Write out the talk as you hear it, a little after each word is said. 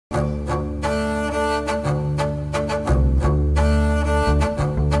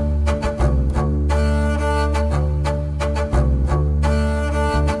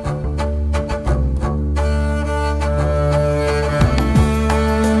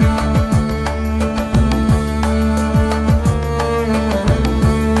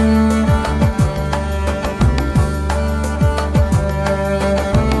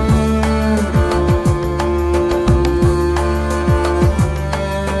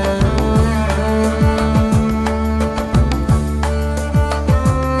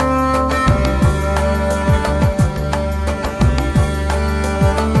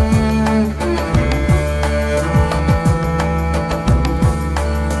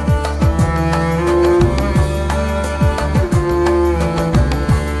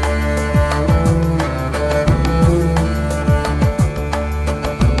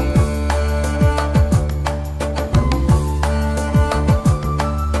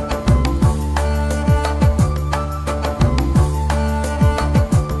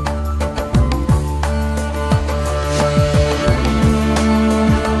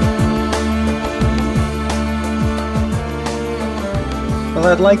Well,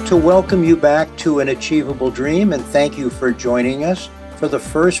 I'd like to welcome you back to An Achievable Dream and thank you for joining us for the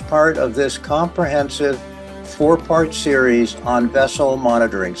first part of this comprehensive four-part series on vessel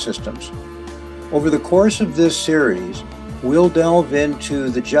monitoring systems. Over the course of this series, we'll delve into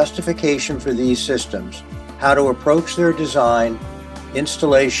the justification for these systems, how to approach their design,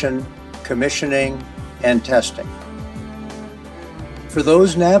 installation, commissioning, and testing. For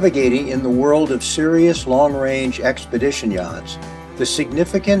those navigating in the world of serious long-range expedition yachts, the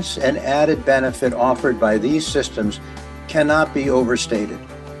significance and added benefit offered by these systems cannot be overstated.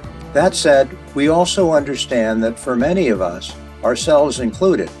 That said, we also understand that for many of us, ourselves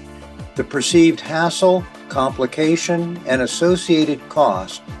included, the perceived hassle, complication, and associated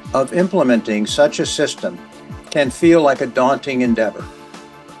cost of implementing such a system can feel like a daunting endeavor.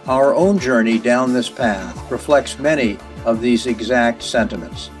 Our own journey down this path reflects many of these exact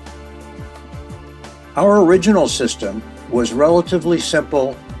sentiments. Our original system was relatively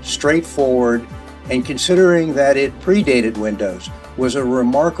simple, straightforward, and considering that it predated Windows, was a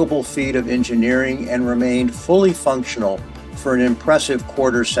remarkable feat of engineering and remained fully functional for an impressive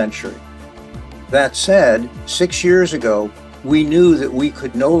quarter century. That said, 6 years ago, we knew that we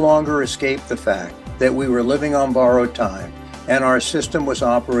could no longer escape the fact that we were living on borrowed time and our system was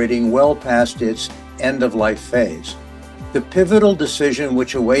operating well past its end-of-life phase. The pivotal decision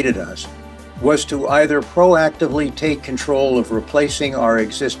which awaited us was to either proactively take control of replacing our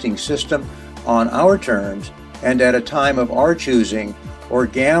existing system on our terms and at a time of our choosing, or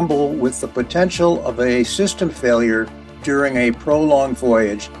gamble with the potential of a system failure during a prolonged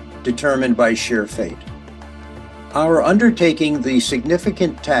voyage determined by sheer fate. Our undertaking the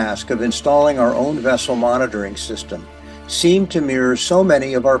significant task of installing our own vessel monitoring system seemed to mirror so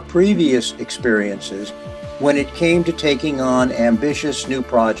many of our previous experiences when it came to taking on ambitious new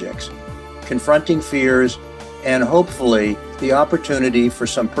projects, confronting fears, and hopefully the opportunity for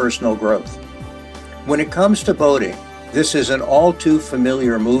some personal growth. When it comes to boating, this is an all too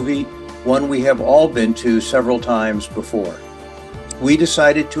familiar movie, one we have all been to several times before. We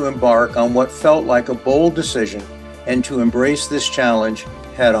decided to embark on what felt like a bold decision and to embrace this challenge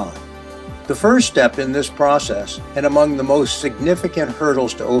head on. The first step in this process, and among the most significant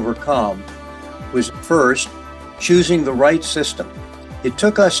hurdles to overcome, was first choosing the right system. It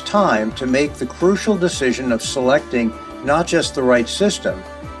took us time to make the crucial decision of selecting not just the right system,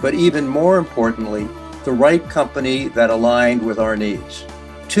 but even more importantly, the right company that aligned with our needs.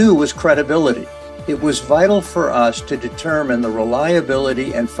 Two was credibility. It was vital for us to determine the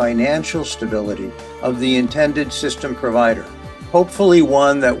reliability and financial stability of the intended system provider, hopefully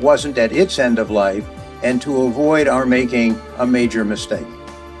one that wasn't at its end of life, and to avoid our making a major mistake.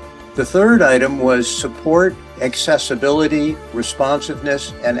 The third item was support, accessibility,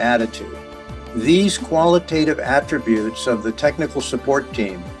 responsiveness, and attitude. These qualitative attributes of the technical support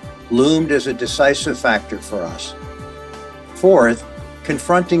team loomed as a decisive factor for us. Fourth,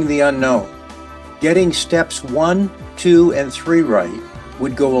 confronting the unknown. Getting steps 1, 2, and 3 right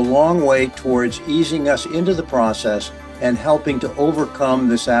would go a long way towards easing us into the process and helping to overcome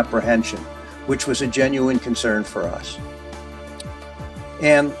this apprehension, which was a genuine concern for us.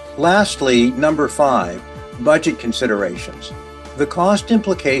 And lastly, number 5, budget considerations. The cost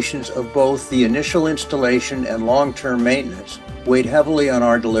implications of both the initial installation and long-term maintenance weighed heavily on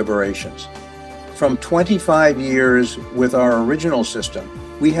our deliberations. From 25 years with our original system,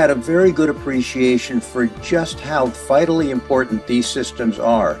 we had a very good appreciation for just how vitally important these systems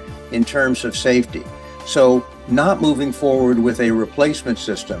are in terms of safety. So not moving forward with a replacement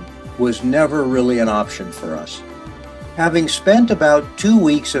system was never really an option for us. Having spent about 2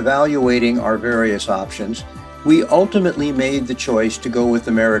 weeks evaluating our various options, we ultimately made the choice to go with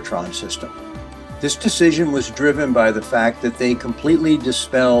the Maritron system. This decision was driven by the fact that they completely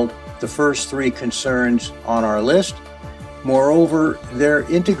dispelled the first 3 concerns on our list. Moreover, their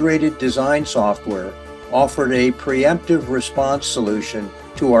integrated design software offered a preemptive response solution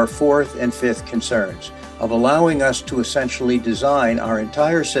to our 4th and 5th concerns of allowing us to essentially design our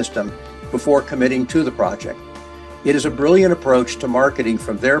entire system before committing to the project. It is a brilliant approach to marketing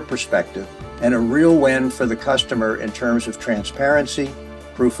from their perspective and a real win for the customer in terms of transparency,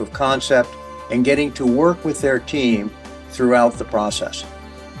 proof of concept, and getting to work with their team throughout the process.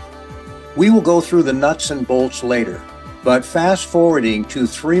 We will go through the nuts and bolts later, but fast forwarding to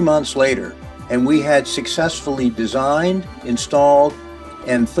 3 months later, and we had successfully designed, installed,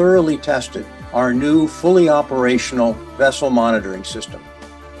 and thoroughly tested our new fully operational vessel monitoring system.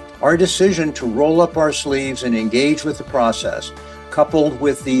 Our decision to roll up our sleeves and engage with the process, coupled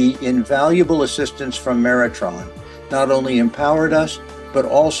with the invaluable assistance from Maritron, not only empowered us, but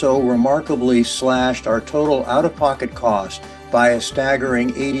also remarkably slashed our total out-of-pocket cost by a staggering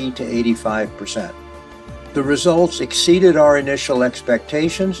 80 to 85%. The results exceeded our initial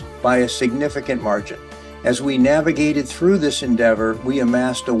expectations by a significant margin. As we navigated through this endeavor, we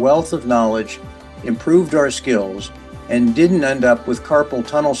amassed a wealth of knowledge, improved our skills, and didn't end up with carpal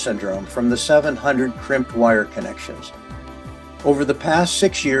tunnel syndrome from the 700 crimped wire connections. Over the past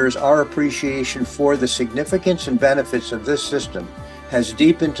 6 years, our appreciation for the significance and benefits of this system has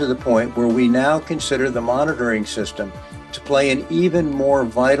deepened to the point where we now consider the monitoring system to play an even more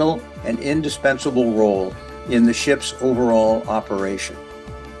vital and indispensable role in the ship's overall operation.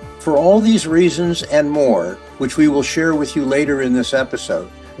 For all these reasons and more, which we will share with you later in this episode,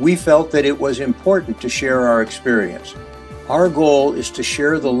 we felt that it was important to share our experience. Our goal is to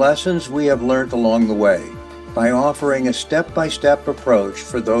share the lessons we have learned along the way by offering a step-by-step approach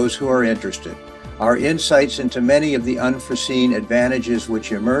for those who are interested, our insights into many of the unforeseen advantages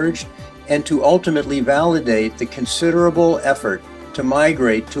which emerged, and to ultimately validate the considerable effort to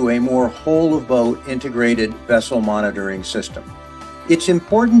migrate to a more whole-of-boat integrated vessel monitoring system. It's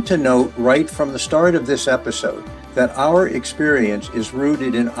important to note right from the start of this episode that our experience is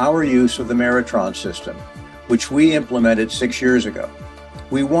rooted in our use of the Maritron system, which we implemented 6 years ago.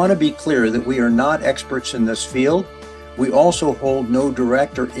 We want to be clear that we are not experts in this field. We also hold no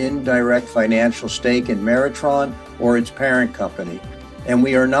direct or indirect financial stake in Maritron or its parent company, and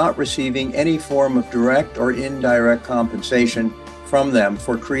we are not receiving any form of direct or indirect compensation from them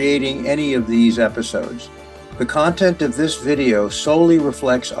for creating any of these episodes. The content of this video solely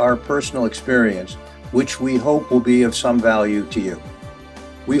reflects our personal experience, which we hope will be of some value to you.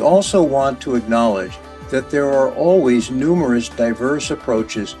 We also want to acknowledge that there are always numerous diverse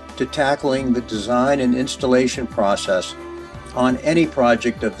approaches to tackling the design and installation process on any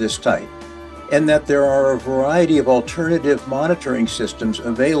project of this type, and that there are a variety of alternative monitoring systems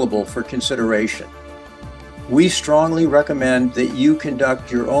available for consideration. We strongly recommend that you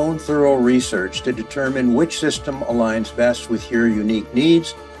conduct your own thorough research to determine which system aligns best with your unique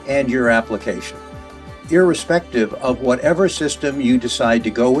needs and your application. Irrespective of whatever system you decide to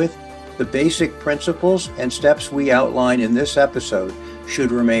go with, the basic principles and steps we outline in this episode should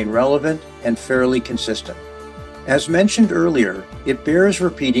remain relevant and fairly consistent. As mentioned earlier, it bears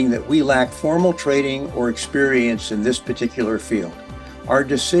repeating that we lack formal training or experience in this particular field. Our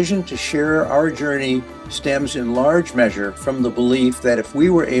decision to share our journey stems in large measure from the belief that if we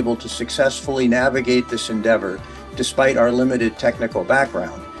were able to successfully navigate this endeavor, despite our limited technical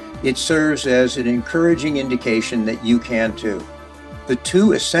background, it serves as an encouraging indication that you can too. The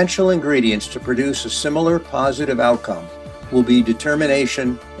two essential ingredients to produce a similar positive outcome will be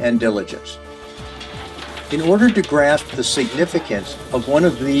determination and diligence. In order to grasp the significance of one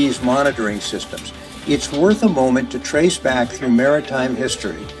of these monitoring systems, it's worth a moment to trace back through maritime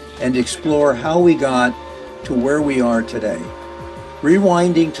history and explore how we got to where we are today.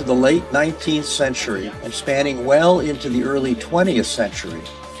 Rewinding to the late 19th century and spanning well into the early 20th century,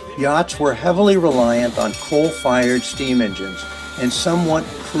 yachts were heavily reliant on coal-fired steam engines and somewhat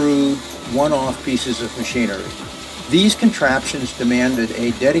crude, one-off pieces of machinery. These contraptions demanded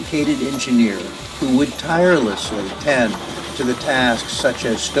a dedicated engineer who would tirelessly tend to the tasks such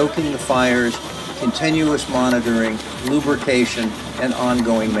as stoking the fires, continuous monitoring, lubrication, and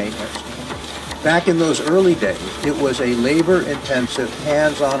ongoing maintenance. Back in those early days, it was a labor-intensive,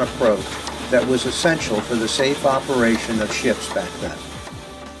 hands-on approach that was essential for the safe operation of ships back then.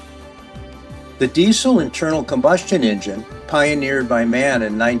 The diesel internal combustion engine, pioneered by man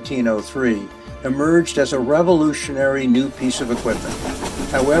in 1903, emerged as a revolutionary new piece of equipment.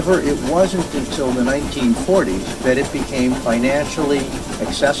 However, it wasn't until the 1940s that it became financially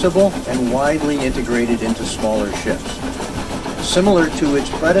accessible and widely integrated into smaller ships. Similar to its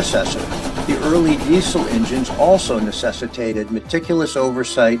predecessor, the early diesel engines also necessitated meticulous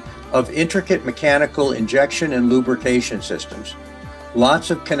oversight of intricate mechanical injection and lubrication systems,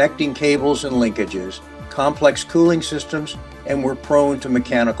 lots of connecting cables and linkages, complex cooling systems, and were prone to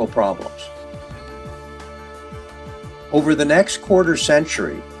mechanical problems. Over the next quarter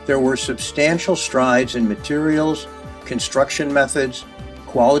century, there were substantial strides in materials, construction methods,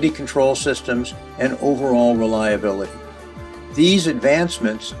 quality control systems, and overall reliability. These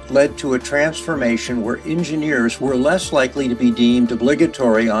advancements led to a transformation where engineers were less likely to be deemed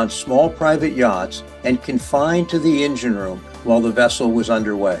obligatory on small private yachts and confined to the engine room while the vessel was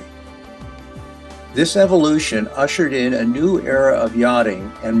underway. This evolution ushered in a new era of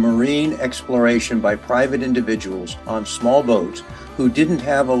yachting and marine exploration by private individuals on small boats who didn't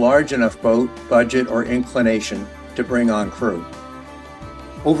have a large enough boat, budget, or inclination to bring on crew.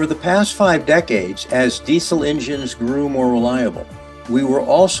 Over the past 5 decades, as diesel engines grew more reliable, we were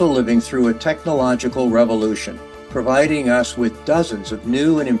also living through a technological revolution. providing us with dozens of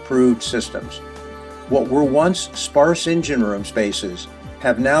new and improved systems. What were once sparse engine room spaces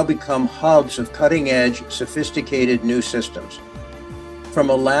have now become hubs of cutting-edge, sophisticated new systems. From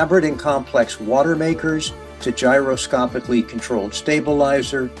elaborate and complex water makers to gyroscopically controlled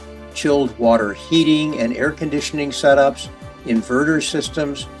stabilizer, chilled water heating and air conditioning setups, inverter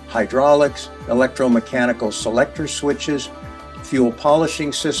systems, hydraulics, electromechanical selector switches, fuel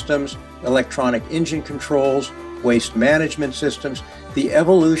polishing systems, electronic engine controls, waste management systems, the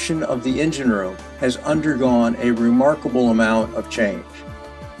evolution of the engine room has undergone a remarkable amount of change.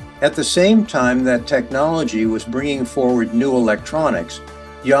 At the same time that technology was bringing forward new electronics,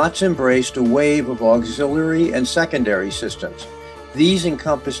 yachts embraced a wave of auxiliary and secondary systems. These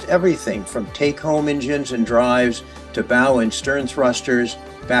encompassed everything from take-home engines and drives to bow and stern thrusters,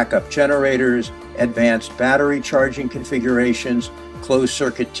 backup generators, advanced battery charging configurations,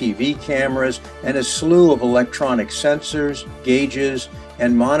 closed-circuit TV cameras, and a slew of electronic sensors, gauges,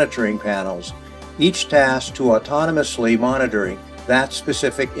 and monitoring panels, each tasked to autonomously monitoring that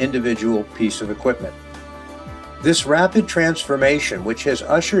specific individual piece of equipment. This rapid transformation, which has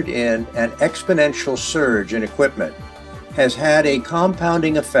ushered in an exponential surge in equipment, has had a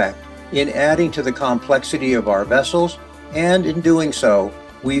compounding effect in adding to the complexity of our vessels, and in doing so,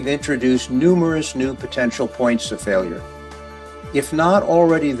 we've introduced numerous new potential points of failure. If not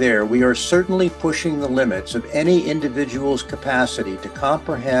already there, we are certainly pushing the limits of any individual's capacity to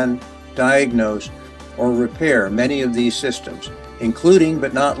comprehend, diagnose, or repair many of these systems, including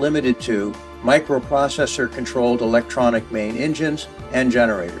but not limited to microprocessor-controlled electronic main engines and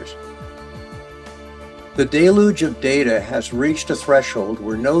generators. The deluge of data has reached a threshold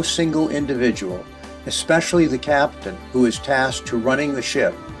where no single individual, especially the captain who is tasked to running the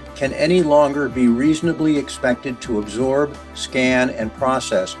ship, can any longer be reasonably expected to absorb, scan, and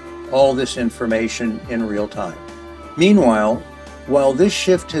process all this information in real time. Meanwhile, while this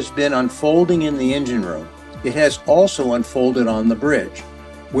shift has been unfolding in the engine room, it has also unfolded on the bridge,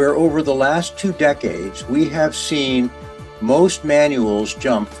 where over the last 2 decades we have seen most manuals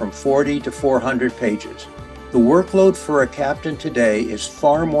jump from 40 to 400 pages. The workload for a captain today is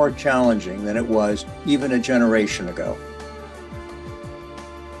far more challenging than it was even a generation ago.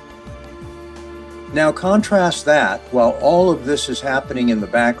 Now contrast that, while all of this is happening in the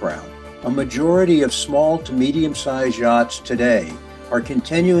background, a majority of small to medium-sized yachts today are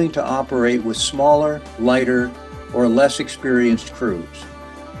continuing to operate with smaller, lighter, or less experienced crews.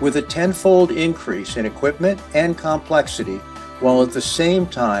 With a tenfold increase in equipment and complexity, while at the same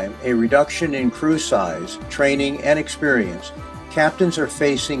time a reduction in crew size, training, and experience, captains are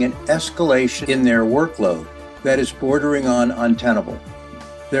facing an escalation in their workload that is bordering on untenable.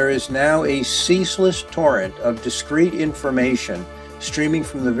 There is now a ceaseless torrent of discrete information streaming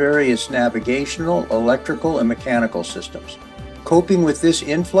from the various navigational, electrical, and mechanical systems. Coping with this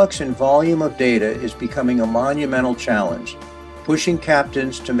influx and volume of data is becoming a monumental challenge, pushing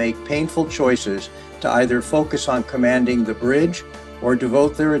captains to make painful choices to either focus on commanding the bridge or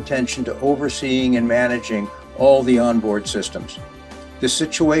devote their attention to overseeing and managing all the onboard systems. This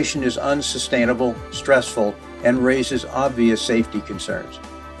situation is unsustainable, stressful, and raises obvious safety concerns.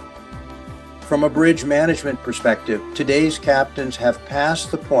 From a bridge management perspective, today's captains have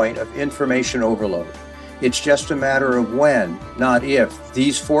passed the point of information overload. It's just a matter of when, not if,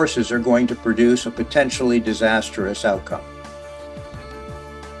 these forces are going to produce a potentially disastrous outcome.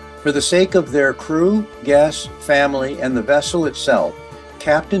 For the sake of their crew, guests, family, and the vessel itself,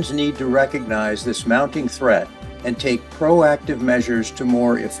 captains need to recognize this mounting threat and take proactive measures to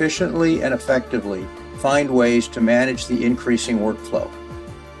more efficiently and effectively find ways to manage the increasing workflow.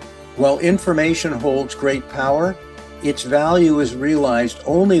 While information holds great power, its value is realized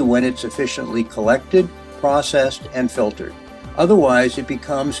only when it's efficiently collected, processed, and filtered. Otherwise, it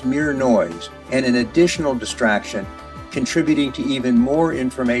becomes mere noise and an additional distraction, contributing to even more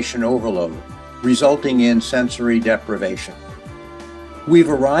information overload, resulting in sensory deprivation. We've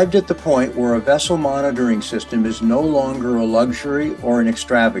arrived at the point where a vessel monitoring system is no longer a luxury or an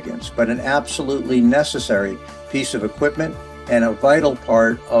extravagance, but an absolutely necessary piece of equipment and a vital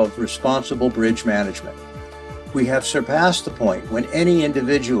part of responsible bridge management. We have surpassed the point when any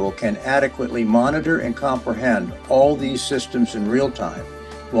individual can adequately monitor and comprehend all these systems in real time,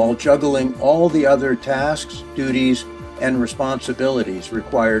 while juggling all the other tasks, duties, and responsibilities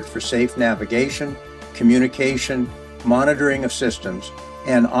required for safe navigation, communication, monitoring of systems,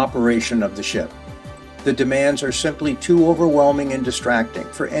 and operation of the ship. The demands are simply too overwhelming and distracting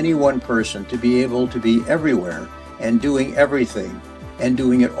for any one person to be able to be everywhere and doing everything and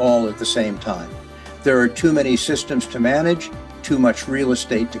doing it all at the same time. There are too many systems to manage, too much real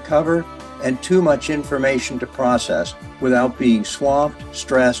estate to cover, and too much information to process without being swamped,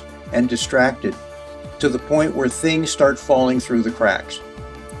 stressed, and distracted to the point where things start falling through the cracks.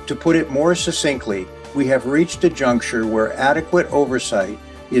 To put it more succinctly, we have reached a juncture where adequate oversight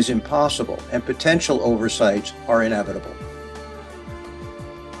is impossible and potential oversights are inevitable.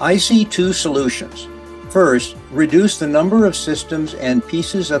 I see two solutions. First, reduce the number of systems and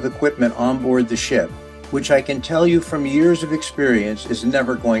pieces of equipment on board the ship, which I can tell you from years of experience is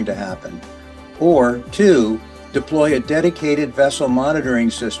never going to happen. Or two, deploy a dedicated vessel monitoring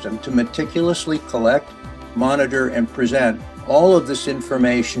system to meticulously collect, monitor, and present all of this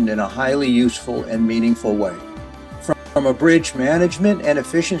information in a highly useful and meaningful way. From a bridge management and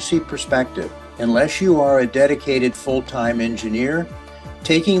efficiency perspective, unless you are a dedicated full-time engineer,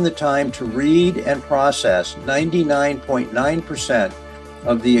 taking the time to read and process 99.9%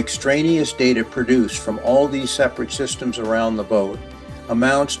 of the extraneous data produced from all these separate systems around the boat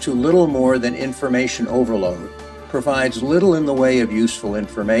amounts to little more than information overload, provides little in the way of useful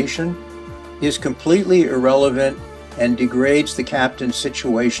information, is completely irrelevant, and degrades the captain's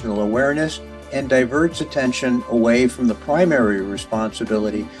situational awareness and diverts attention away from the primary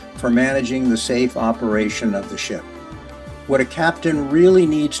responsibility for managing the safe operation of the ship. What a captain really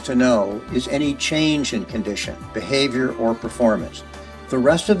needs to know is any change in condition, behavior, or performance. The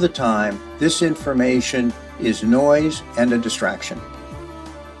rest of the time, this information is noise and a distraction.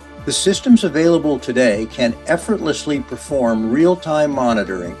 The systems available today can effortlessly perform real-time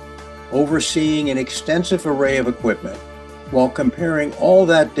monitoring, overseeing an extensive array of equipment, while comparing all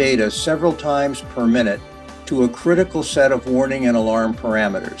that data several times per minute to a critical set of warning and alarm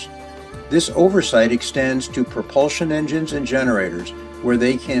parameters. This oversight extends to propulsion engines and generators, where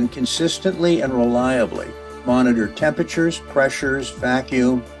they can consistently and reliably monitor temperatures, pressures,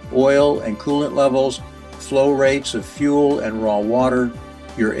 vacuum, oil and coolant levels, flow rates of fuel and raw water,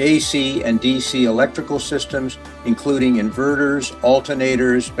 your AC and DC electrical systems, including inverters,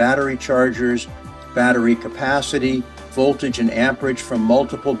 alternators, battery chargers, battery capacity, voltage and amperage from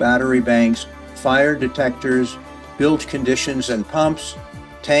multiple battery banks, fire detectors, bilge conditions and pumps,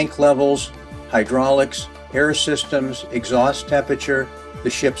 tank levels, hydraulics, air systems, exhaust temperature, the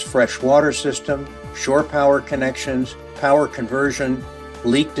ship's fresh water system, shore power connections, power conversion,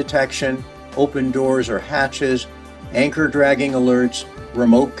 leak detection, open doors or hatches, anchor dragging alerts,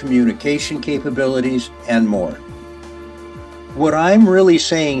 remote communication capabilities, and more. What I'm really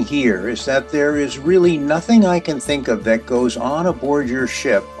saying here is that there is really nothing I can think of that goes on aboard your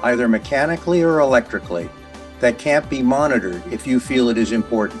ship, either mechanically or electrically, that can't be monitored if you feel it is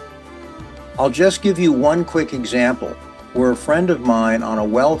important. I'll just give you one quick example where a friend of mine on a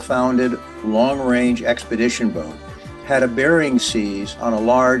well-founded long-range expedition boat had a bearing seize on a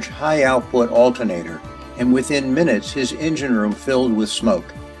large high-output alternator, and within minutes his engine room filled with smoke.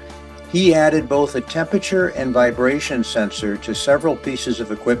 He added both a temperature and vibration sensor to several pieces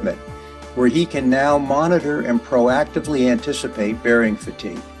of equipment, where he can now monitor and proactively anticipate bearing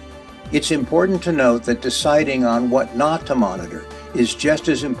fatigue. It's important to note that deciding on what not to monitor is just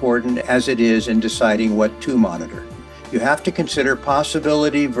as important as it is in deciding what to monitor. You have to consider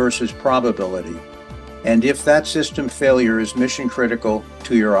possibility versus probability, and if that system failure is mission critical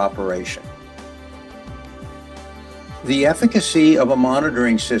to your operation. The efficacy of a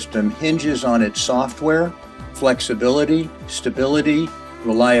monitoring system hinges on its software, flexibility, stability,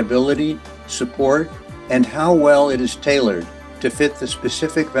 reliability, support, and how well it is tailored to fit the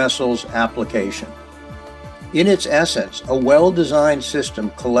specific vessel's application. In its essence, a well-designed system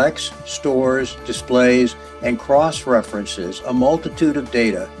collects, stores, displays, and cross-references a multitude of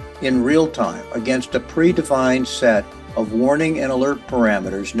data in real time against a predefined set of warning and alert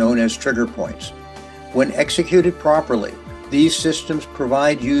parameters known as trigger points. When executed properly, these systems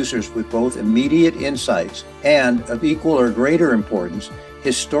provide users with both immediate insights and, of equal or greater importance,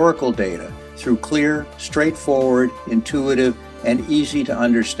 historical data through clear, straightforward, intuitive, and easy to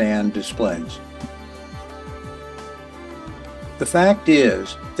understand displays. The fact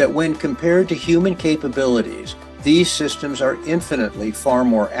is that when compared to human capabilities, these systems are infinitely far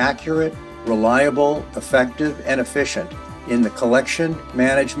more accurate, reliable, effective, and efficient in the collection,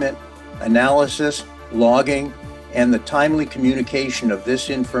 management, analysis, logging, and the timely communication of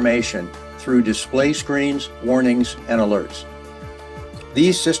this information through display screens, warnings, and alerts.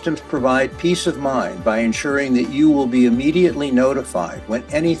 These systems provide peace of mind by ensuring that you will be immediately notified when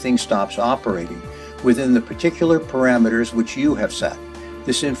anything stops operating within the particular parameters which you have set.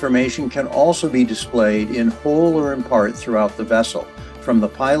 This information can also be displayed in whole or in part throughout the vessel, from the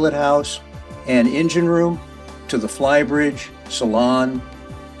pilot house and engine room to the flybridge, salon,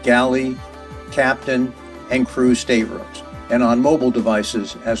 galley, captain, and crew staterooms, and on mobile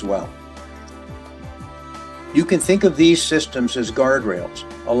devices as well. You can think of these systems as guardrails,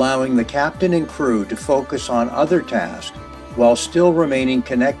 allowing the captain and crew to focus on other tasks while still remaining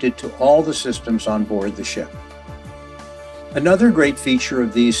connected to all the systems on board the ship. Another great feature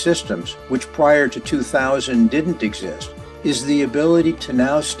of these systems, which prior to 2000 didn't exist, is the ability to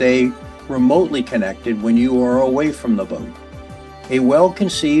now stay remotely connected when you are away from the boat. A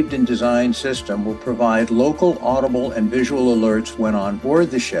well-conceived and designed system will provide local audible and visual alerts when on board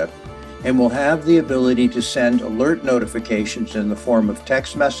the ship, and will have the ability to send alert notifications in the form of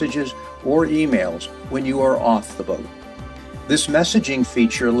text messages or emails when you are off the boat. This messaging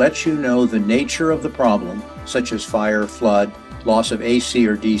feature lets you know the nature of the problem, such as fire, flood, loss of AC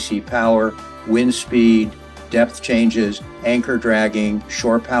or DC power, wind speed, depth changes, anchor dragging,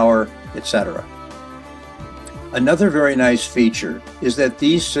 shore power, etc. Another very nice feature is that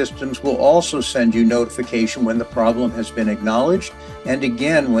these systems will also send you notification when the problem has been acknowledged and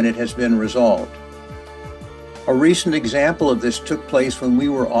again when it has been resolved. A recent example of this took place when we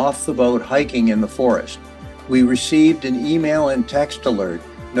were off the boat hiking in the forest. We received an email and text alert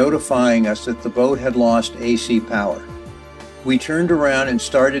notifying us that the boat had lost AC power. We turned around and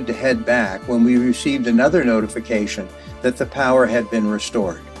started to head back when we received another notification that the power had been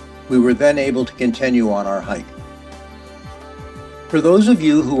restored. We were then able to continue on our hike. For those of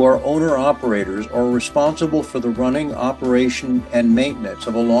you who are owner-operators or responsible for the running, operation, and maintenance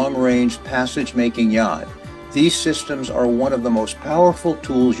of a long-range passage-making yacht, these systems are one of the most powerful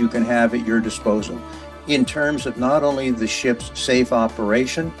tools you can have at your disposal in terms of not only the ship's safe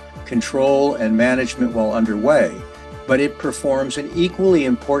operation, control, and management while underway, but it performs an equally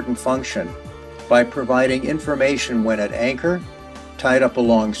important function by providing information when at anchor, tied up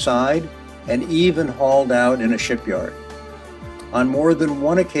alongside, and even hauled out in a shipyard. On more than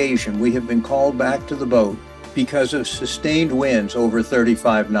one occasion, we have been called back to the boat because of sustained winds over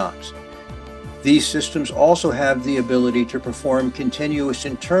 35 knots. These systems also have the ability to perform continuous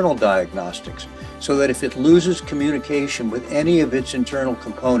internal diagnostics, so that if it loses communication with any of its internal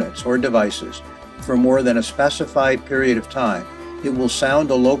components or devices for more than a specified period of time, it will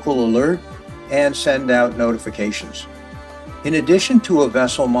sound a local alert and send out notifications. In addition to a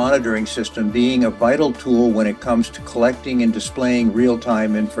vessel monitoring system being a vital tool when it comes to collecting and displaying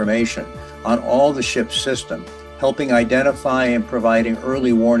real-time information on all the ship's system, helping identify and providing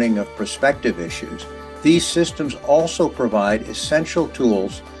early warning of prospective issues, these systems also provide essential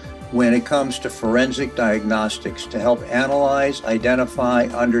tools when it comes to forensic diagnostics to help analyze, identify,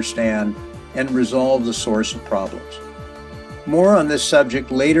 understand, and resolve the source of problems. More on this subject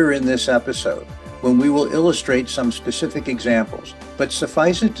later in this episode, when we will illustrate some specific examples, but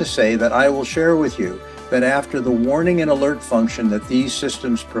suffice it to say that I will share with you that after the warning and alert function that these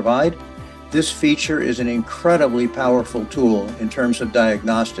systems provide, this feature is an incredibly powerful tool in terms of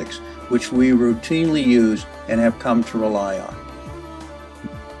diagnostics, which we routinely use and have come to rely on.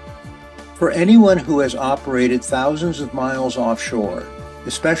 For anyone who has operated thousands of miles offshore,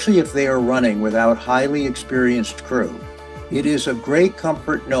 especially if they are running without highly experienced crew, it is of great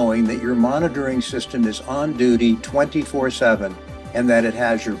comfort knowing that your monitoring system is on duty 24/7 and that it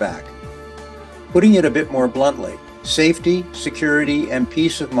has your back. Putting it a bit more bluntly, safety, security, and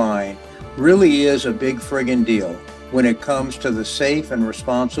peace of mind really is a big friggin' deal when it comes to the safe and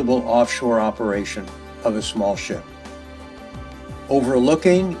responsible offshore operation of a small ship.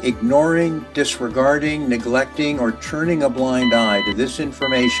 Overlooking, ignoring, disregarding, neglecting, or turning a blind eye to this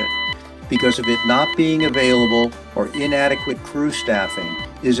information because of it not being available or inadequate crew staffing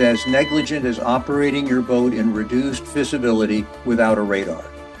is as negligent as operating your boat in reduced visibility without a radar.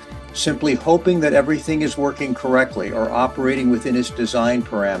 Simply hoping that everything is working correctly or operating within its design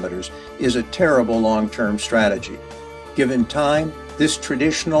parameters is a terrible long-term strategy. Given time, this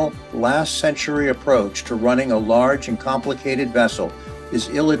traditional last-century approach to running a large and complicated vessel is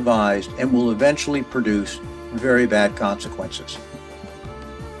ill-advised and will eventually produce very bad consequences.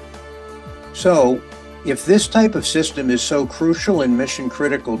 So, if this type of system is so crucial and mission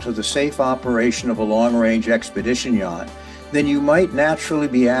critical to the safe operation of a long-range expedition yacht, then you might naturally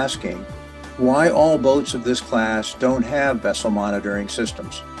be asking why all boats of this class don't have vessel monitoring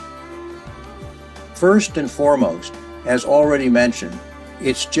systems. First and foremost, as already mentioned,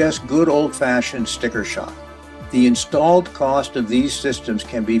 it's just good old-fashioned sticker shock. The installed cost of these systems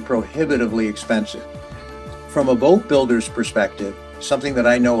can be prohibitively expensive. From a boat builder's perspective, something that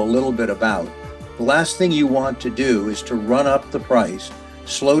I know a little bit about, the last thing you want to do is to run up the price,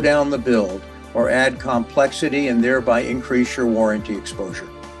 slow down the build, or add complexity and thereby increase your warranty exposure.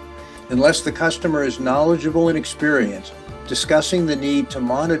 Unless the customer is knowledgeable and experienced, discussing the need to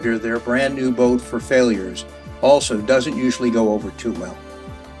monitor their brand new boat for failures also doesn't usually go over too well.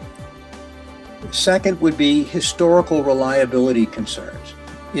 Second would be historical reliability concerns.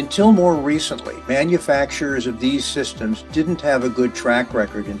 Until more recently, manufacturers of these systems didn't have a good track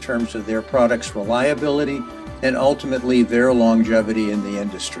record in terms of their product's reliability and ultimately their longevity in the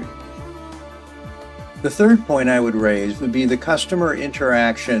industry. The third point I would raise would be the customer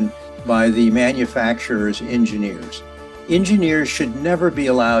interaction by the manufacturer's engineers. Engineers should never be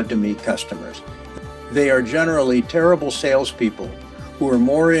allowed to meet customers. They are generally terrible salespeople who are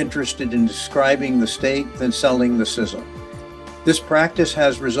more interested in describing the steak than selling the sizzle. This practice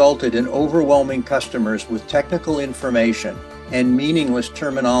has resulted in overwhelming customers with technical information and meaningless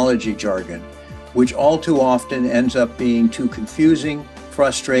terminology jargon, which all too often ends up being too confusing,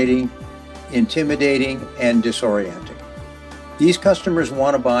 frustrating, intimidating, and disorienting. These customers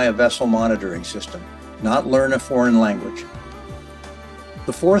want to buy a vessel monitoring system, not learn a foreign language.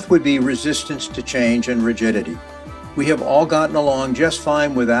 The fourth would be resistance to change and rigidity. We have all gotten along just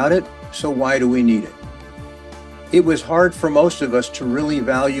fine without it, so why do we need it? It was hard for most of us to really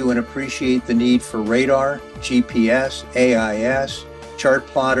value and appreciate the need for radar, GPS, AIS, chart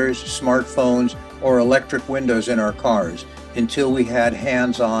plotters, smartphones, or electric windows in our cars until we had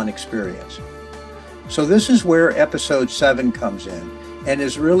hands-on experience. So this is where episode 7 comes in and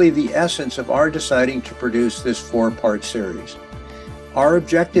is really the essence of our deciding to produce this 4-part series. Our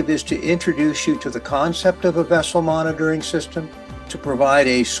objective is to introduce you to the concept of a vessel monitoring system, to provide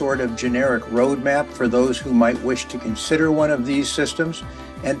a sort of generic roadmap for those who might wish to consider one of these systems,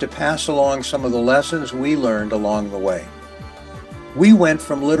 and to pass along some of the lessons we learned along the way. We went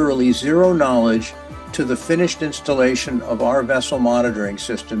from literally zero knowledge to the finished installation of our vessel monitoring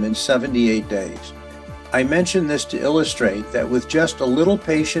system in 78 days. I mention this to illustrate that with just a little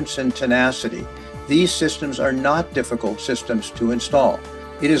patience and tenacity, these systems are not difficult systems to install.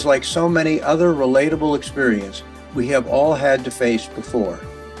 It is like so many other relatable experiences we have all had to face before.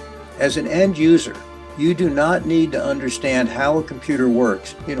 As an end user, you do not need to understand how a computer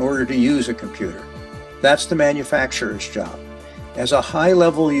works in order to use a computer. That's the manufacturer's job. As a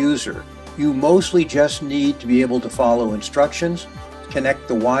high-level user, you mostly just need to be able to follow instructions, connect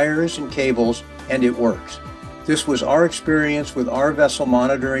the wires and cables, and it works. This was our experience with our vessel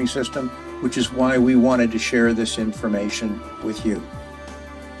monitoring system, which is why we wanted to share this information with you.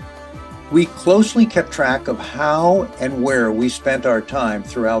 We closely kept track of how and where we spent our time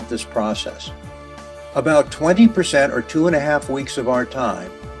throughout this process. About 20% or 2.5 weeks of our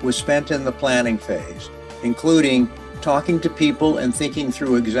time was spent in the planning phase, including talking to people and thinking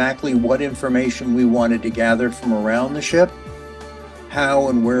through exactly what information we wanted to gather from around the ship, how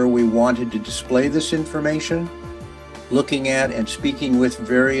and where we wanted to display this information, looking at and speaking with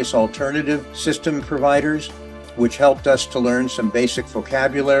various alternative system providers, which helped us to learn some basic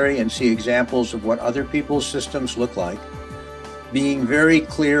vocabulary and see examples of what other people's systems look like, being very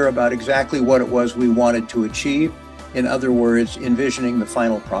clear about exactly what it was we wanted to achieve, in other words, envisioning the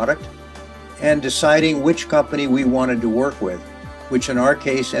final product, and deciding which company we wanted to work with, which in our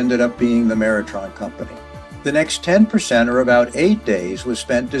case ended up being the Maritron company. The next 10%, or about 8 days, was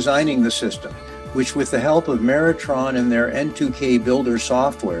spent designing the system, which with the help of Maritron and their N2K Builder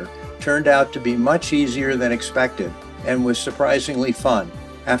software, turned out to be much easier than expected and was surprisingly fun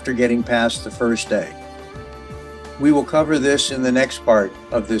after getting past the first day. We will cover this in the next part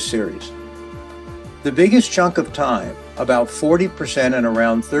of this series. The biggest chunk of time, about 40% and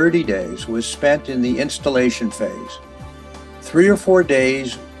around 30 days, was spent in the installation phase. 3 or 4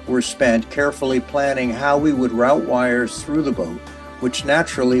 days were spent carefully planning how we would route wires through the boat, which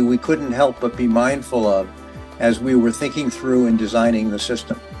naturally we couldn't help but be mindful of as we were thinking through and designing the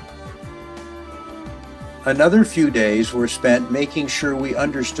system. Another few days were spent making sure we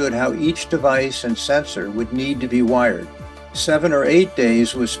understood how each device and sensor would need to be wired. 7 or 8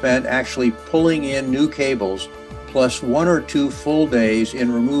 days was spent actually pulling in new cables, plus 1 or 2 full days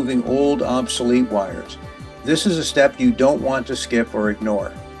in removing old obsolete wires. This is a step you don't want to skip or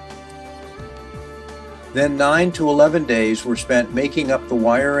ignore. Then 9 to 11 days were spent making up the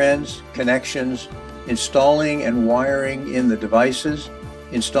wire ends, connections, installing and wiring in the devices,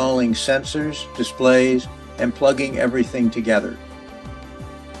 installing sensors, displays, and plugging everything together.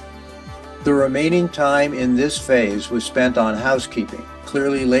 The remaining time in this phase was spent on housekeeping,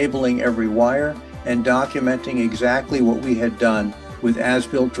 clearly labeling every wire and documenting exactly what we had done with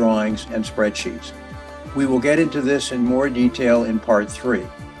as-built drawings and spreadsheets. We will get into this in more detail in part 3.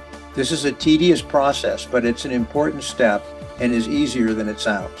 This is a tedious process, but it's an important step and is easier than it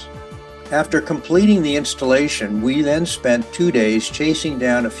sounds. After completing the installation, we then spent 2 days chasing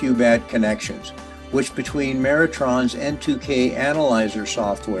down a few bad connections, which between Maritron's N2K analyzer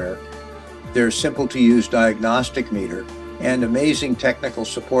software, their simple-to-use diagnostic meter, and amazing technical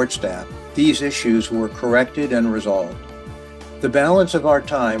support staff, these issues were corrected and resolved. The balance of our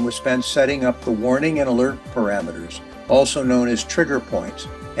time was spent setting up the warning and alert parameters, also known as trigger points,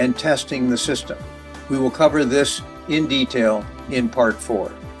 and testing the system. We will cover this in detail in Part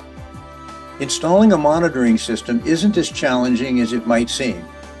 4. Installing a monitoring system isn't as challenging as it might seem,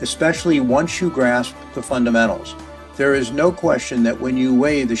 especially once you grasp the fundamentals. There is no question that when you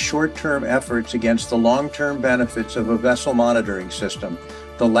weigh the short-term efforts against the long-term benefits of a vessel monitoring system,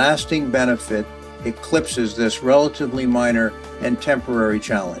 the lasting benefit eclipses this relatively minor and temporary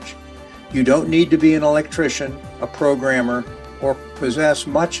challenge. You don't need to be an electrician, a programmer, or possess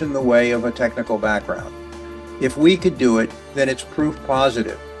much in the way of a technical background. If we could do it, then it's proof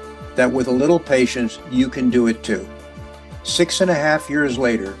positive that with a little patience, you can do it too. 6.5 years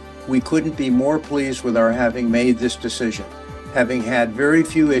later, we couldn't be more pleased with our having made this decision, having had very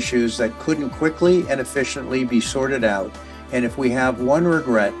few issues that couldn't quickly and efficiently be sorted out, and if we have one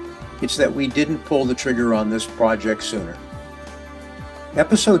regret, it's that we didn't pull the trigger on this project sooner.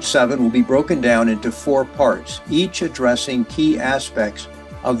 Episode 7 will be broken down into 4 parts, each addressing key aspects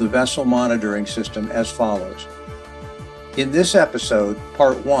of the vessel monitoring system as follows. In this episode,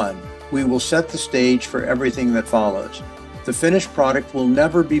 Part 1, we will set the stage for everything that follows. The finished product will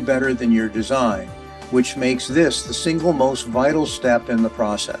never be better than your design, which makes this the single most vital step in the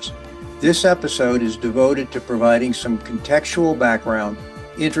process. This episode is devoted to providing some contextual background,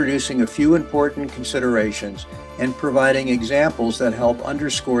 introducing a few important considerations, and providing examples that help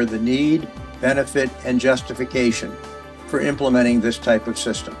underscore the need, benefit, and justification for implementing this type of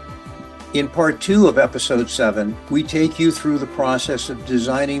system. In Part 2 of Episode 7, we take you through the process of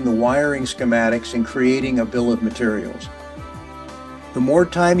designing the wiring schematics and creating a bill of materials. The more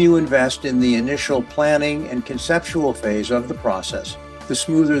time you invest in the initial planning and conceptual phase of the process, the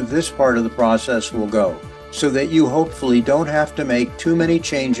smoother this part of the process will go, so that you hopefully don't have to make too many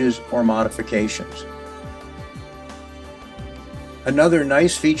changes or modifications. Another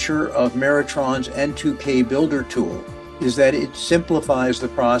nice feature of Meritron's N2K Builder tool is that it simplifies the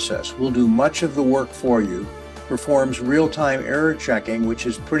process, will do much of the work for you, performs real-time error checking, which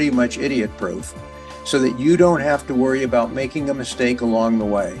is pretty much idiot-proof, so that you don't have to worry about making a mistake along the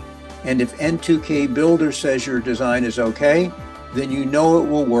way. And if N2K Builder says your design is okay, then you know it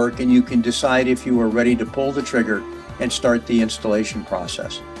will work and you can decide if you are ready to pull the trigger and start the installation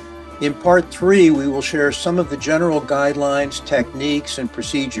process. In Part 3, we will share some of the general guidelines, techniques, and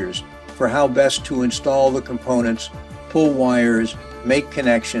procedures for how best to install the components, pull wires, make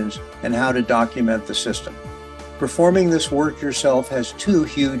connections, and how to document the system. Performing this work yourself has 2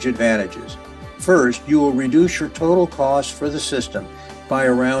 huge advantages. First, you will reduce your total cost for the system by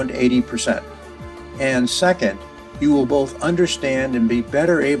around 80%. And second, you will both understand and be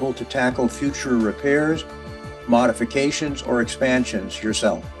better able to tackle future repairs, modifications, or expansions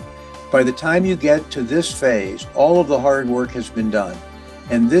yourself. By the time you get to this phase, all of the hard work has been done,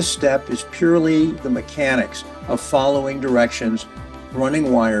 and this step is purely the mechanics of following directions,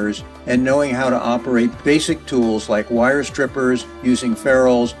 running wires, and knowing how to operate basic tools like wire strippers, using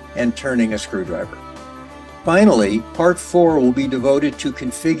ferrules, and turning a screwdriver. Finally, Part 4 will be devoted to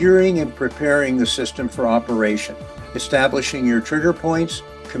configuring and preparing the system for operation, establishing your trigger points,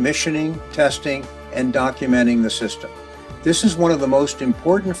 commissioning, testing, and documenting the system. This is one of the most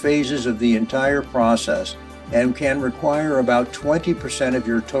important phases of the entire process and can require about 20% of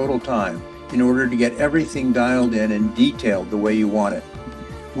your total time in order to get everything dialed in and detailed the way you want it.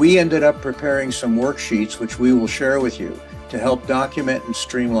 We ended up preparing some worksheets which we will share with you to help document and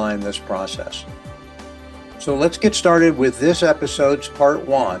streamline this process. So let's get started with this episode's Part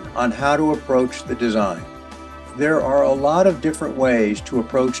 1 on how to approach the design. There are a lot of different ways to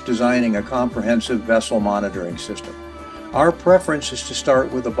approach designing a comprehensive vessel monitoring system. Our preference is to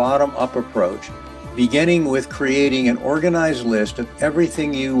start with a bottom-up approach, beginning with creating an organized list of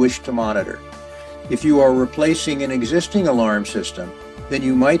everything you wish to monitor. If you are replacing an existing alarm system, then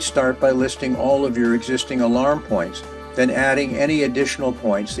you might start by listing all of your existing alarm points, then adding any additional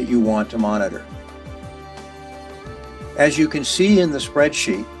points that you want to monitor. As you can see in the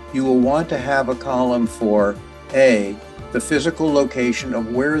spreadsheet, you will want to have a column for A, the physical location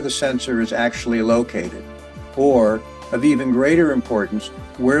of where the sensor is actually located, or, of even greater importance,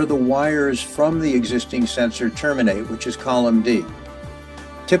 where the wires from the existing sensor terminate, which is column D.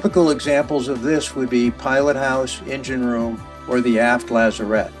 Typical examples of this would be pilot house, engine room, or the aft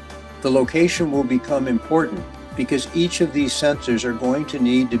lazarette. The location will become important because each of these sensors are going to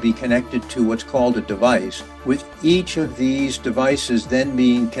need to be connected to what's called a device, with each of these devices then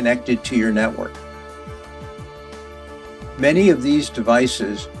being connected to your network. Many of these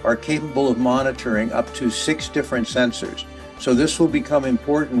devices are capable of monitoring up to 6 different sensors, so this will become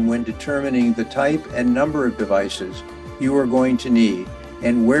important when determining the type and number of devices you are going to need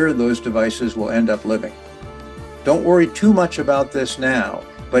and where those devices will end up living. Don't worry too much about this now,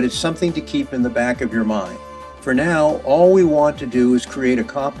 but it's something to keep in the back of your mind. For now, all we want to do is create a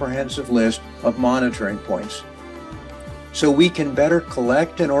comprehensive list of monitoring points, so we can better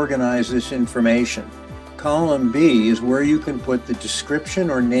collect and organize this information. Column B is where you can put the description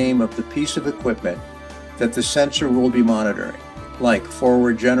or name of the piece of equipment that the sensor will be monitoring, like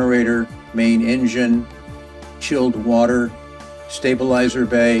forward generator, main engine, chilled water, stabilizer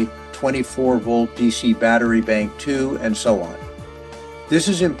bay, 24-volt DC battery bank 2, and so on. This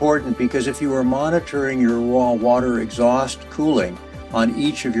is important because if you are monitoring your raw water exhaust cooling on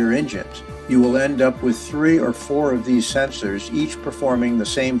each of your engines, you will end up with 3 or 4 of these sensors, each performing the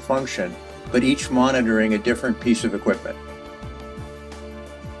same function, but each monitoring a different piece of equipment.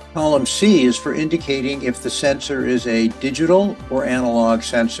 Column C is for indicating if the sensor is a digital or analog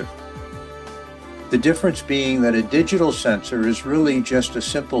sensor. The difference being that a digital sensor is really just a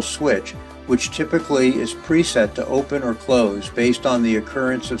simple switch, which typically is preset to open or close based on the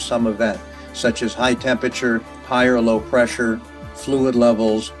occurrence of some event, such as high temperature, high or low pressure, fluid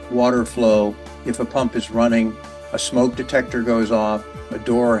levels, water flow, if a pump is running, a smoke detector goes off, a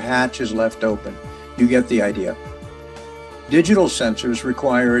door or hatch is left open. You get the idea. Digital sensors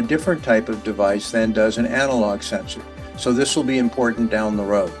require a different type of device than does an analog sensor, so this will be important down the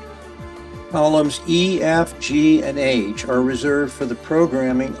road. Columns E, F, G, and H are reserved for the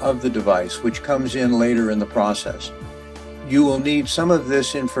programming of the device, which comes in later in the process. You will need some of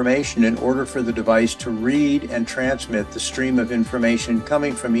this information in order for the device to read and transmit the stream of information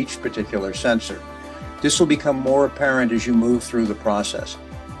coming from each particular sensor. This will become more apparent as you move through the process.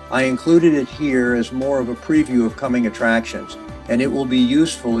 I included it here as more of a preview of coming attractions, and it will be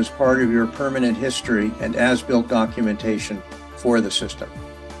useful as part of your permanent history and as-built documentation for the system.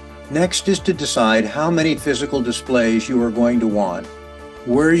 Next is to decide how many physical displays you are going to want,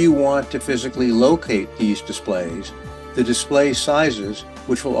 where you want to physically locate these displays, the display sizes,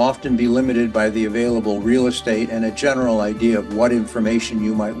 which will often be limited by the available real estate, and a general idea of what information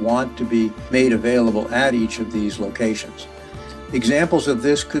you might want to be made available at each of these locations. Examples of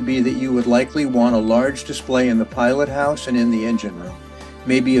this could be that you would likely want a large display in the pilot house and in the engine room,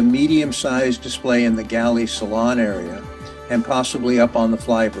 maybe a medium-sized display in the galley salon area, and possibly up on the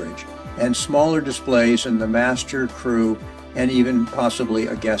flybridge, and smaller displays in the master, crew, and even possibly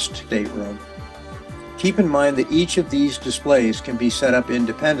a guest stateroom. Keep in mind that each of these displays can be set up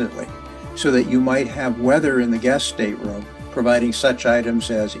independently, so that you might have weather in the guest stateroom, providing such items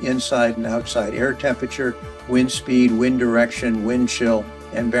as inside and outside air temperature, wind speed, wind direction, wind chill,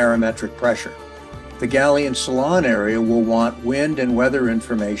 and barometric pressure. The galley and salon area will want wind and weather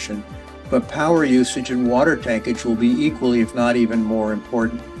information, but power usage and water tankage will be equally, if not even more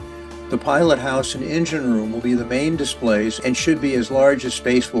important. The pilot house and engine room will be the main displays and should be as large as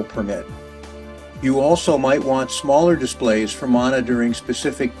space will permit. You also might want smaller displays for monitoring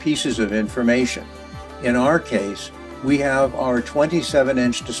specific pieces of information. In our case, we have our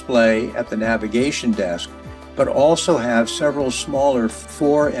 27-inch display at the navigation desk, but also have several smaller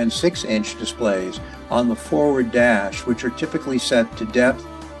 4 and 6-inch displays on the forward dash, which are typically set to depth,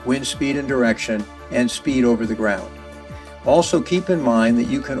 wind speed and direction, and speed over the ground. Also keep in mind that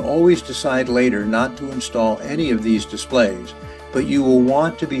you can always decide later not to install any of these displays, but you will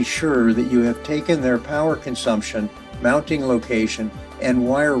want to be sure that you have taken their power consumption, mounting location, and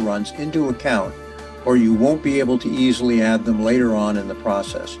wire runs into account, or you won't be able to easily add them later on in the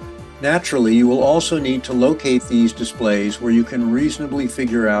process. Naturally, you will also need to locate these displays where you can reasonably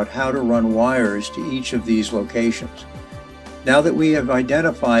figure out how to run wires to each of these locations. Now that we have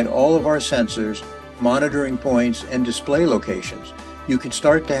identified all of our sensors, monitoring points, and display locations, you can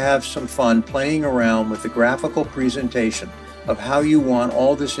start to have some fun playing around with the graphical presentation of how you want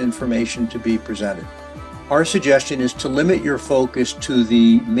all this information to be presented. Our suggestion is to limit your focus to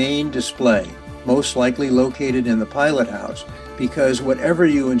the main display, most likely located in the pilot house, because whatever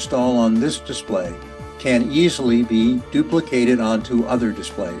you install on this display can easily be duplicated onto other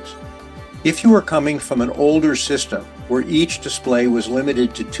displays. If you are coming from an older system where each display was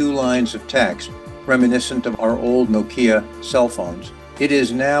limited to 2 lines of text, reminiscent of our old Nokia cell phones, it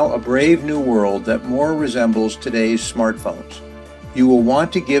is now a brave new world that more resembles today's smartphones. You will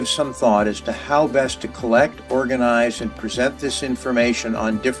want to give some thought as to how best to collect, organize, and present this information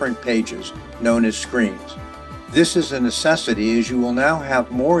on different pages, known as screens. This is a necessity as you will now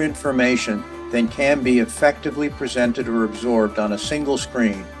have more information than can be effectively presented or absorbed on a single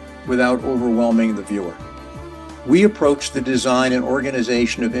screen without overwhelming the viewer. We approach the design and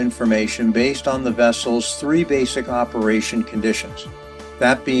organization of information based on the vessel's three basic operation conditions,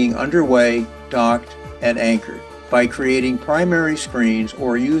 that being underway, docked, and anchored, by creating primary screens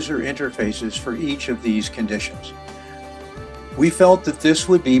or user interfaces for each of these conditions. We felt that this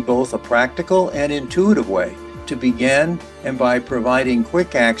would be both a practical and intuitive way to begin, and by providing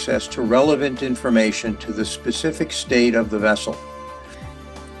quick access to relevant information to the specific state of the vessel.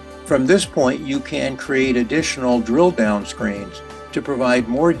 From this point, you can create additional drill-down screens to provide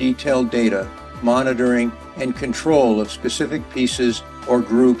more detailed data, monitoring, and control of specific pieces or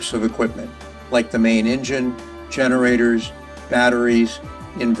groups of equipment, like the main engine, generators, batteries,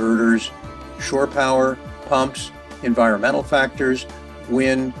 inverters, shore power, pumps, environmental factors,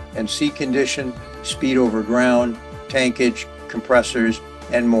 wind and sea condition, speed over ground, tankage, compressors,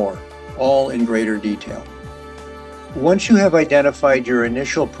 and more, all in greater detail. Once you have identified your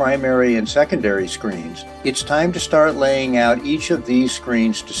initial primary and secondary screens, it's time to start laying out each of these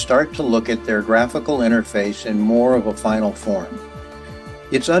screens to start to look at their graphical interface in more of a final form.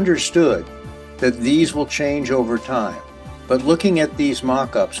 It's understood that these will change over time, but looking at these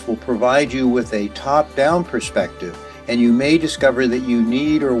mock-ups will provide you with a top-down perspective, and you may discover that you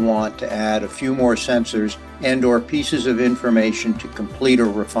need or want to add a few more sensors and/or pieces of information to complete or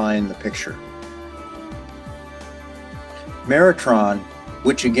refine the picture. Maritron,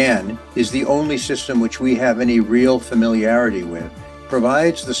 which again is the only system which we have any real familiarity with,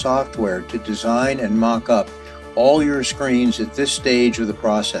 provides the software to design and mock up all your screens at this stage of the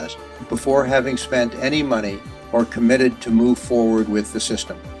process before having spent any money or committed to move forward with the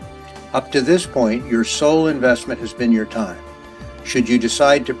system. Up to this point, your sole investment has been your time. Should you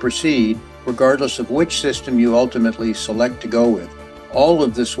decide to proceed, regardless of which system you ultimately select to go with, all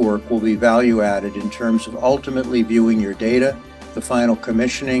of this work will be value added in terms of ultimately viewing your data, the final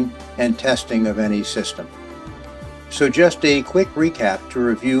commissioning, and testing of any system. So just a quick recap to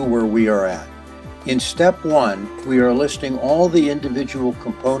review where we are at. In step 1, we are listing all the individual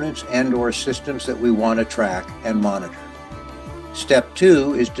components and/or systems that we want to track and monitor. Step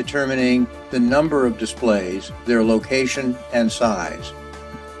 2 is determining the number of displays, their location and size.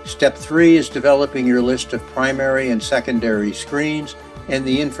 Step 3 is developing your list of primary and secondary screens and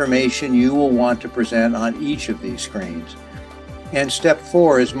the information you will want to present on each of these screens. And step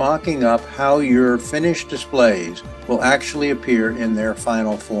 4 is mocking up how your finished displays will actually appear in their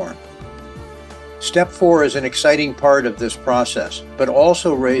final form. Step 4 is an exciting part of this process, but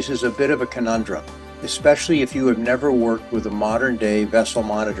also raises a bit of a conundrum, especially if you have never worked with a modern-day vessel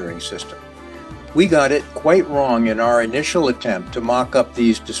monitoring system. We got it quite wrong in our initial attempt to mock up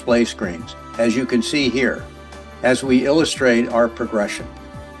these display screens, as you can see here, as we illustrate our progression.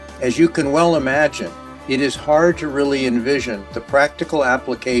 As you can well imagine, it is hard to really envision the practical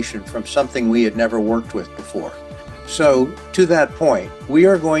application from something we had never worked with before. So, to that point, we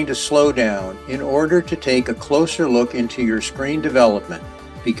are going to slow down in order to take a closer look into your screen development,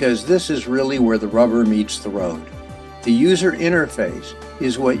 because this is really where the rubber meets the road. The user interface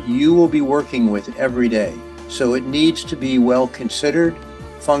is what you will be working with every day, so it needs to be well considered,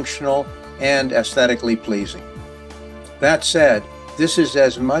 functional, and aesthetically pleasing. That said, this is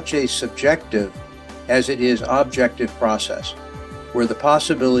as much a subjective as it is objective process, where the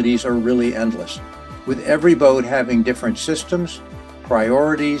possibilities are really endless, with every boat having different systems,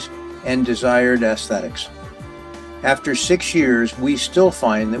 priorities, and desired aesthetics. After 6 years, we still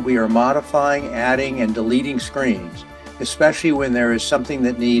find that we are modifying, adding, and deleting screens, especially when there is something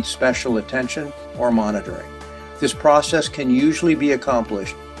that needs special attention or monitoring. This process can usually be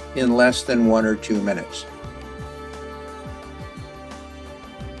accomplished in less than 1 or 2 minutes.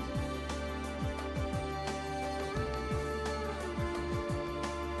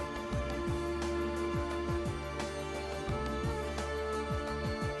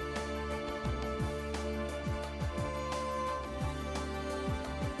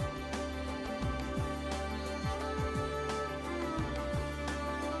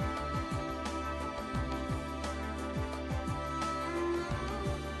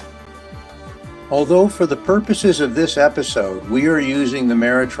 Although for the purposes of this episode, we are using the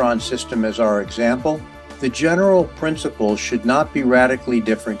Maritron system as our example, the general principles should not be radically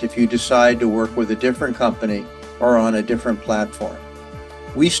different if you decide to work with a different company or on a different platform.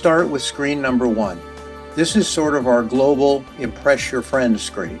 We start with screen number 1. This is sort of our global Impress Your Friends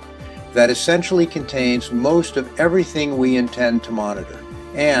screen that essentially contains most of everything we intend to monitor.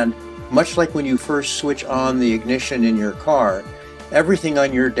 And much like when you first switch on the ignition in your car, everything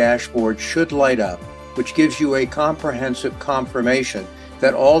on your dashboard should light up, which gives you a comprehensive confirmation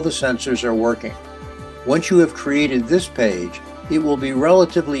that all the sensors are working. Once you have created this page, it will be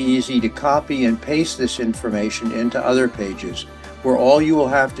relatively easy to copy and paste this information into other pages, where all you will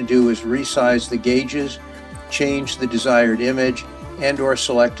have to do is resize the gauges, change the desired image, and/or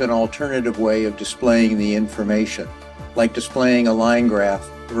select an alternative way of displaying the information, like displaying a line graph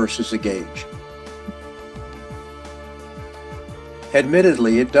versus a gauge.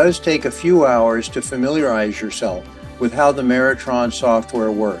 Admittedly, it does take a few hours to familiarize yourself with how the Maritron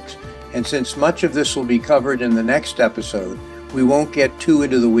software works, and since much of this will be covered in the next episode, we won't get too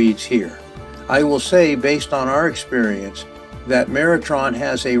into the weeds here. I will say, based on our experience, that Maritron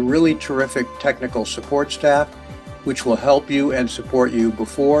has a really terrific technical support staff, which will help you and support you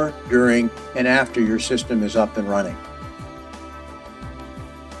before, during, and after your system is up and running.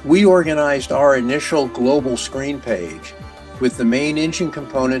 We organized our initial global screen page with the main engine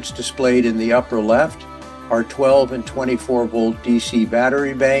components displayed in the upper left. Our 12 and 24 volt DC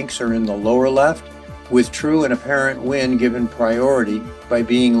battery banks are in the lower left, with true and apparent wind given priority by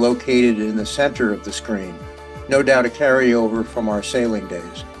being located in the center of the screen. No doubt a carryover from our sailing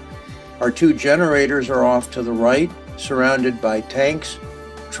days. Our two generators are off to the right, surrounded by tanks,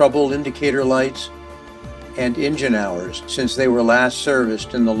 trouble indicator lights, and engine hours, since they were last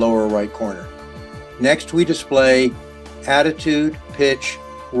serviced in the lower right corner. Next, we display attitude, pitch,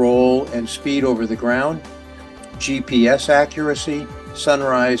 roll, and speed over the ground, GPS accuracy,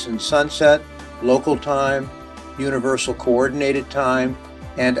 sunrise and sunset, local time, universal coordinated time,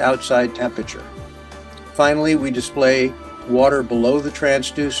 and outside temperature. Finally, we display water below the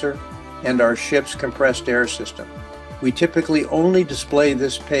transducer and our ship's compressed air system. We typically only display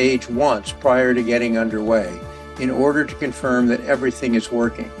this page once prior to getting underway in order to confirm that everything is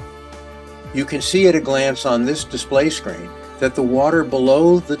working. You can see at a glance on this display screen that the water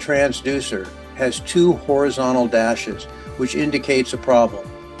below the transducer has two horizontal dashes, which indicates a problem.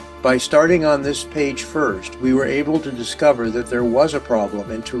 By starting on this page first, we were able to discover that there was a problem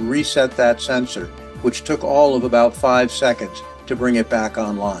and to reset that sensor, which took all of about 5 seconds to bring it back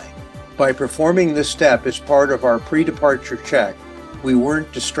online. By performing this step as part of our pre-departure check, we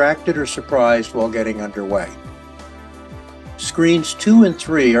weren't distracted or surprised while getting underway. Screens 2 and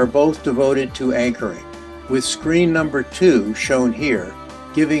 3 are both devoted to anchoring, with screen number 2 shown here,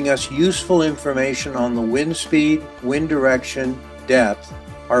 giving us useful information on the wind speed, wind direction, depth,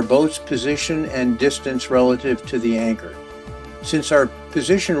 our boat's position and distance relative to the anchor. Since our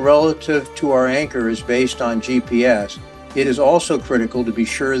position relative to our anchor is based on GPS, it is also critical to be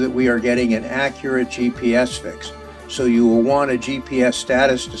sure that we are getting an accurate GPS fix, so you will want a GPS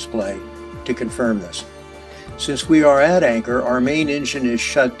status display to confirm this. Since we are at anchor, our main engine is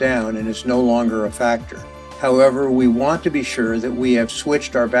shut down and is no longer a factor. However, we want to be sure that we have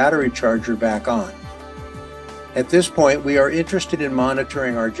switched our battery charger back on. At this point, we are interested in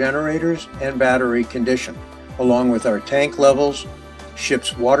monitoring our generators and battery condition, along with our tank levels,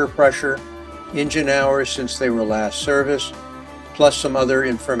 ship's water pressure, engine hours since they were last serviced, plus some other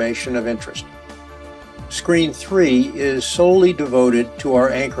information of interest. Screen 3 is solely devoted to our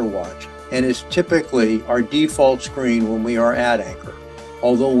anchor watch and is typically our default screen when we are at anchor,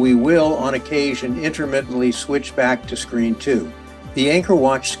 although we will on occasion intermittently switch back to screen 2. The anchor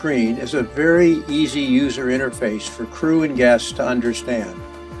watch screen is a very easy user interface for crew and guests to understand.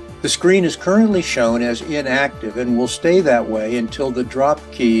 The screen is currently shown as inactive and will stay that way until the drop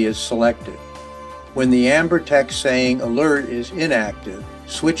key is selected. When the amber text saying alert is inactive,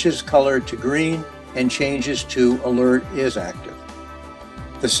 switches color to green and changes to alert is active.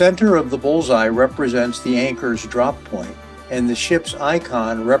 The center of the bullseye represents the anchor's drop point, and the ship's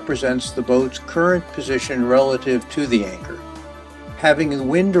icon represents the boat's current position relative to the anchor. Having the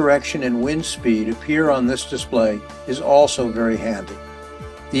wind direction and wind speed appear on this display is also very handy.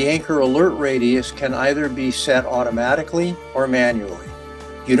 The anchor alert radius can either be set automatically or manually.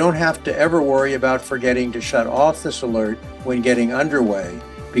 You don't have to ever worry about forgetting to shut off this alert when getting underway,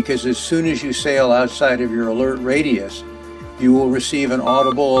 because as soon as you sail outside of your alert radius, you will receive an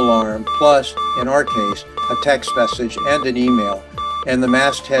audible alarm, plus, in our case, a text message and an email, and the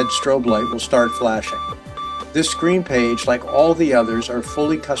masthead strobe light will start flashing. This screen page, like all the others, are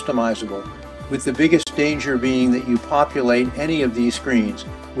fully customizable, with the biggest danger being that you populate any of these screens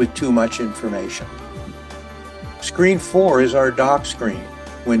with too much information. Screen 4 is our dock screen.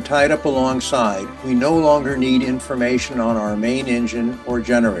 When tied up alongside, we no longer need information on our main engine or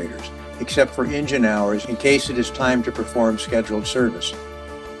generators, except for engine hours in case it is time to perform scheduled service.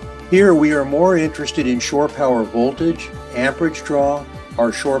 Here we are more interested in shore power voltage, amperage draw,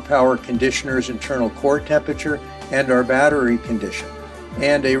 our shore power conditioner's internal core temperature, and our battery condition,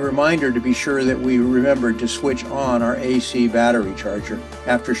 and a reminder to be sure that we remember to switch on our AC battery charger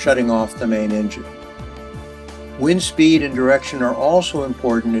after shutting off the main engine. Wind speed and direction are also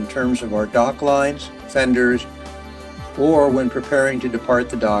important in terms of our dock lines, fenders, or when preparing to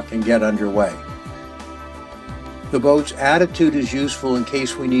depart the dock and get underway. The boat's attitude is useful in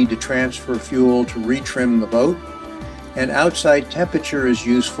case we need to transfer fuel to retrim the boat, and outside temperature is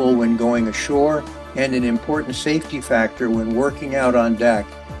useful when going ashore and an important safety factor when working out on deck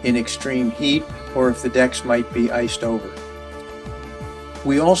in extreme heat or if the decks might be iced over.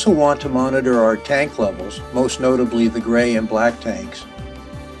 We also want to monitor our tank levels, most notably the gray and black tanks,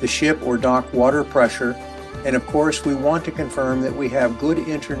 the ship or dock water pressure, and of course we want to confirm that we have good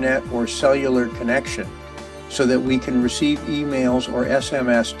internet or cellular connection so that we can receive emails or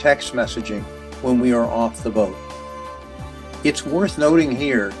SMS text messaging when we are off the boat. It's worth noting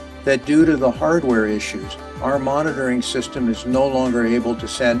here that due to the hardware issues, our monitoring system is no longer able to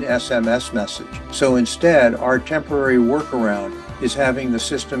send SMS message. So instead, our temporary workaround is having the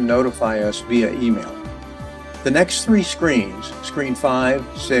system notify us via email. The next three screens, screen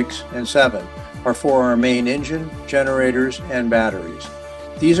 5, 6, and 7, are for our main engine, generators, and batteries.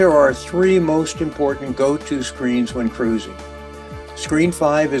 These are our three most important go-to screens when cruising. Screen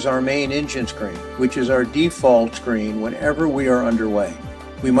 5 is our main engine screen, which is our default screen whenever we are underway.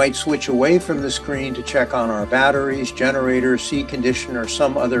 We might switch away from the screen to check on our batteries, generator, sea condition, or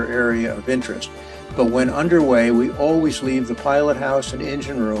some other area of interest. But when underway, we always leave the pilot house and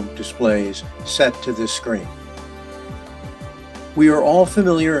engine room displays set to this screen. We are all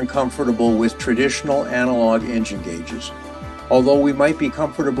familiar and comfortable with traditional analog engine gauges. Although we might be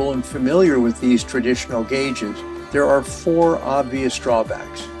comfortable and familiar with these traditional gauges, there are four obvious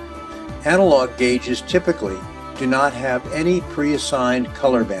drawbacks. Analog gauges typically do not have any pre-assigned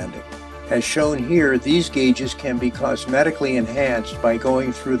color banding. As shown here, these gauges can be cosmetically enhanced by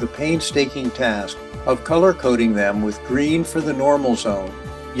going through the painstaking task of color coding them with green for the normal zone,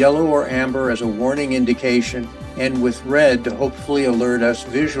 yellow or amber as a warning indication, and with red to hopefully alert us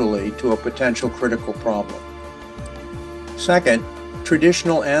visually to a potential critical problem. Second,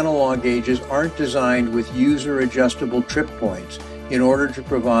 traditional analog gauges aren't designed with user-adjustable trip points in order to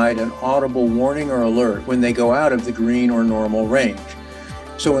provide an audible warning or alert when they go out of the green or normal range.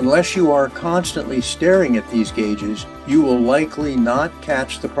 So unless you are constantly staring at these gauges, you will likely not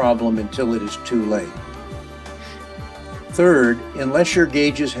catch the problem until it is too late. Third, unless your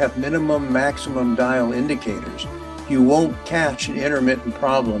gauges have minimum-maximum dial indicators, you won't catch an intermittent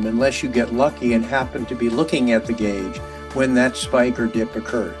problem unless you get lucky and happen to be looking at the gauge when that spike or dip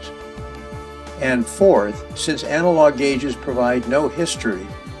occurs. And fourth, since analog gauges provide no history,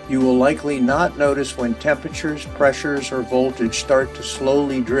 you will likely not notice when temperatures, pressures, or voltage start to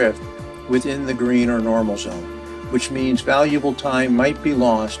slowly drift within the green or normal zone, which means valuable time might be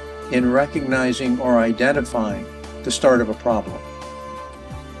lost in recognizing or identifying the start of a problem.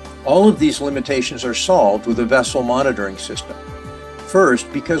 All of these limitations are solved with a vessel monitoring system.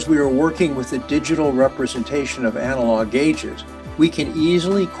 First, because we are working with a digital representation of analog gauges, we can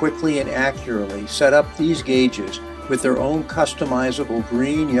easily, quickly, and accurately set up these gauges with their own customizable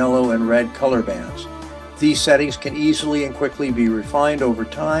green, yellow, and red color bands. These settings can easily and quickly be refined over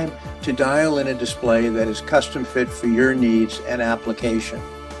time to dial in a display that is custom fit for your needs and application.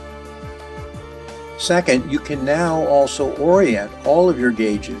 Second, you can now also orient all of your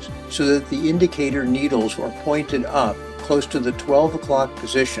gauges so that the indicator needles are pointed up close to the 12 o'clock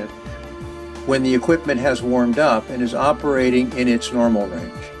position when the equipment has warmed up and is operating in its normal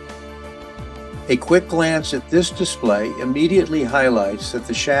range. A quick glance at this display immediately highlights that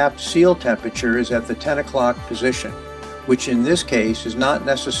the shaft seal temperature is at the 10 o'clock position, which in this case is not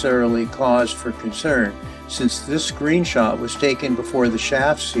necessarily cause for concern since this screenshot was taken before the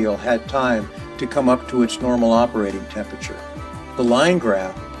shaft seal had time to come up to its normal operating temperature. The line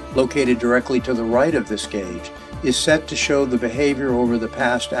graph, located directly to the right of this gauge, is set to show the behavior over the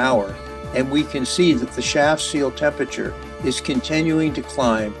past hour, and we can see that the shaft seal temperature is continuing to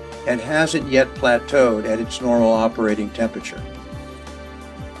climb and hasn't yet plateaued at its normal operating temperature.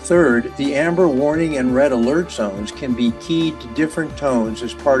 Third, the amber warning and red alert zones can be keyed to different tones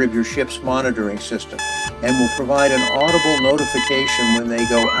as part of your ship's monitoring system and will provide an audible notification when they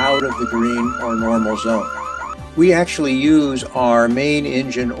go out of the green or normal zone. We actually use our main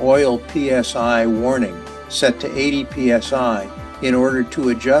engine oil PSI warning set to 80 PSI in order to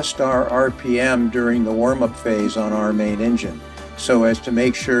adjust our RPM during the warm-up phase on our main engine, so as to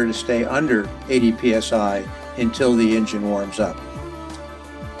make sure to stay under 80 PSI until the engine warms up.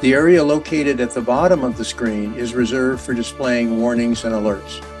 The area located at the bottom of the screen is reserved for displaying warnings and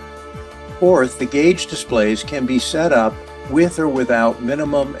alerts. Fourth, the gauge displays can be set up with or without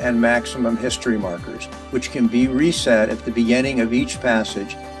minimum and maximum history markers, which can be reset at the beginning of each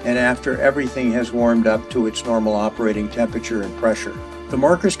passage and after everything has warmed up to its normal operating temperature and pressure. The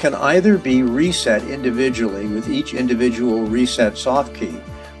markers can either be reset individually with each individual reset soft key,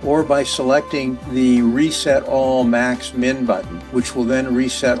 or by selecting the Reset All Max Min button, which will then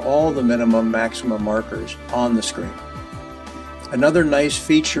reset all the minimum maximum markers on the screen. Another nice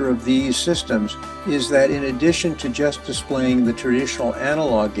feature of these systems is that in addition to just displaying the traditional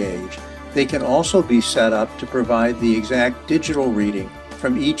analog gauge, they can also be set up to provide the exact digital reading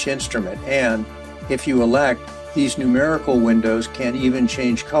from each instrument, and, if you elect, these numerical windows can even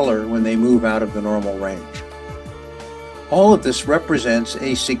change color when they move out of the normal range. All of this represents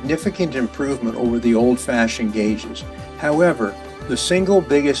a significant improvement over the old-fashioned gauges. However, the single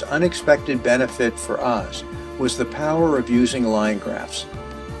biggest unexpected benefit for us was the power of using line graphs.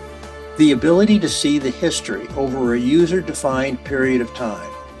 The ability to see the history over a user-defined period of time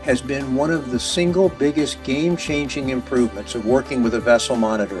has been one of the single biggest game-changing improvements of working with a vessel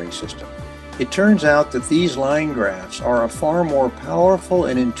monitoring system. It turns out that these line graphs are a far more powerful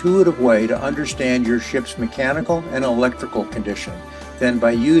and intuitive way to understand your ship's mechanical and electrical condition than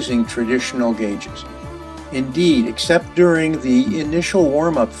by using traditional gauges. Indeed, except during the initial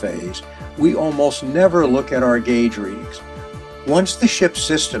warm-up phase, we almost never look at our gauge readings. Once the ship's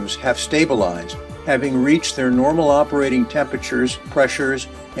systems have stabilized, having reached their normal operating temperatures, pressures,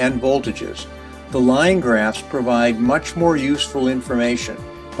 and voltages, the line graphs provide much more useful information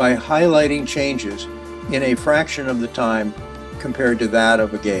by highlighting changes in a fraction of the time compared to that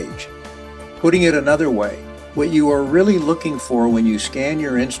of a gauge. Putting it another way, what you are really looking for when you scan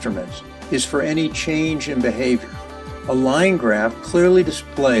your instruments is for any change in behavior. A line graph clearly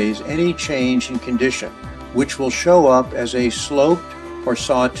displays any change in condition, which will show up as a sloped or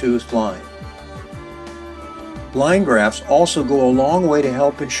sawtoothed line. Line graphs also go a long way to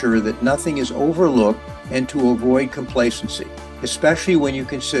help ensure that nothing is overlooked and to avoid complacency, especially when you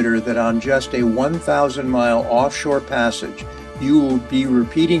consider that on just a 1,000-mile offshore passage, you will be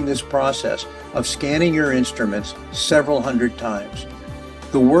repeating this process of scanning your instruments several hundred times.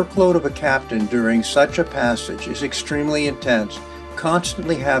 The workload of a captain during such a passage is extremely intense,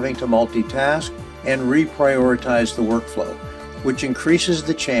 constantly having to multitask and reprioritize the workflow, which increases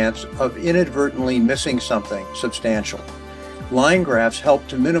the chance of inadvertently missing something substantial. Line graphs help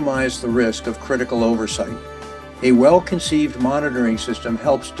to minimize the risk of critical oversight. A well-conceived monitoring system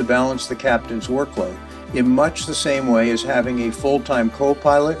helps to balance the captain's workload in much the same way as having a full-time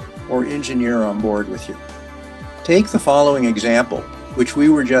co-pilot or engineer on board with you. Take the following example, which we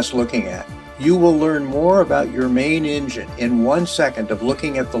were just looking at. You will learn more about your main engine in 1 second of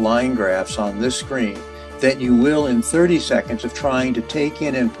looking at the line graphs on this screen than you will in 30 seconds of trying to take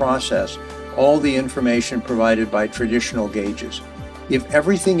in and process all the information provided by traditional gauges. If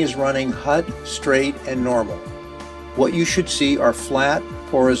everything is running HUD, straight, and normal, what you should see are flat,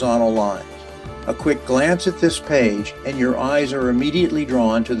 horizontal lines. A quick glance at this page and your eyes are immediately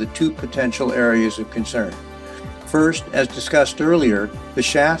drawn to the two potential areas of concern. First, as discussed earlier, the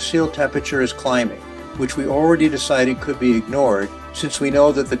shaft seal temperature is climbing, which we already decided could be ignored since we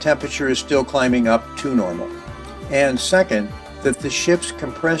know that the temperature is still climbing up to normal. And second, that the ship's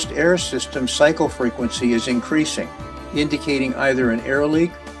compressed air system cycle frequency is increasing, indicating either an air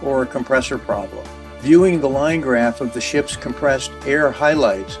leak or a compressor problem. Viewing the line graph of the ship's compressed air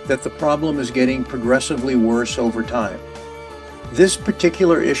highlights that the problem is getting progressively worse over time. This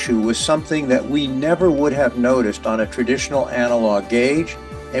particular issue was something that we never would have noticed on a traditional analog gauge,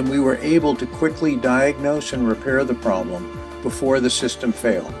 and we were able to quickly diagnose and repair the problem before the system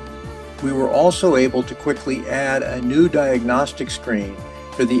failed. We were also able to quickly add a new diagnostic screen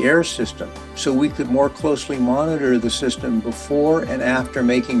for the air system so we could more closely monitor the system before and after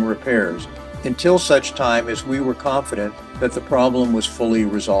making repairs, until such time as we were confident that the problem was fully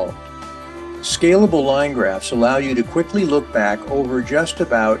resolved. Scalable line graphs allow you to quickly look back over just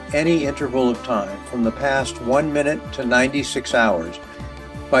about any interval of time from the past 1 minute to 96 hours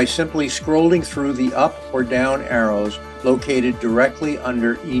by simply scrolling through the up or down arrows located directly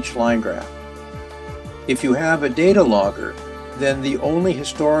under each line graph. If you have a data logger, then the only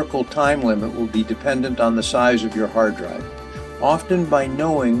historical time limit will be dependent on the size of your hard drive. Often by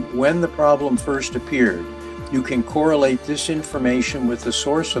knowing when the problem first appeared, you can correlate this information with the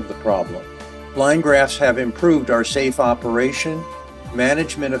source of the problem. Line graphs have improved our safe operation,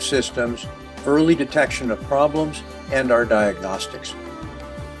 management of systems, early detection of problems, and our diagnostics.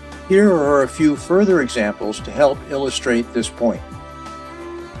 Here are a few further examples to help illustrate this point.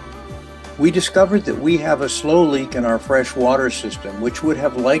 We discovered that we have a slow leak in our fresh water system, which would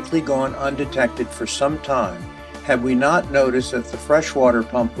have likely gone undetected for some time had we not noticed that the freshwater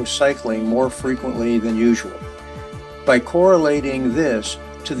pump was cycling more frequently than usual. By correlating this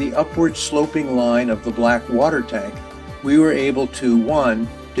to the upward sloping line of the black water tank, we were able to 1.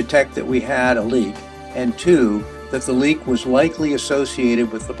 Detect that we had a leak, and 2. That the leak was likely associated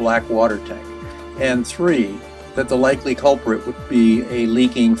with the black water tank, and 3. That the likely culprit would be a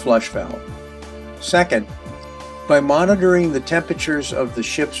leaking flush valve. Second, by monitoring the temperatures of the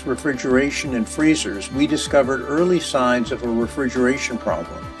ship's refrigeration and freezers, we discovered early signs of a refrigeration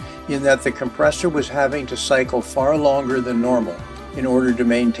problem, in that the compressor was having to cycle far longer than normal in order to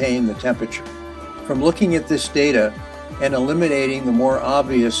maintain the temperature. From looking at this data and eliminating the more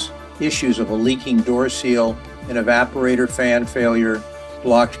obvious issues of a leaking door seal, an evaporator fan failure,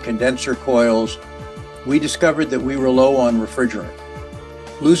 blocked condenser coils, we discovered that we were low on refrigerant.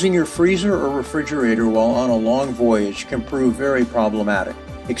 Losing your freezer or refrigerator while on a long voyage can prove very problematic,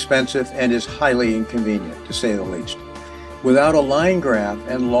 expensive, and is highly inconvenient, to say the least. Without a line graph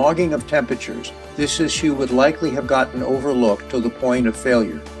and logging of temperatures, this issue would likely have gotten overlooked to the point of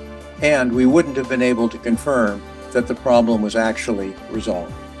failure, and we wouldn't have been able to confirm that the problem was actually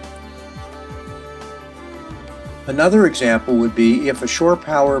resolved. Another example would be if a shore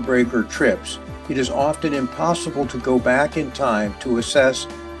power breaker trips, it is often impossible to go back in time to assess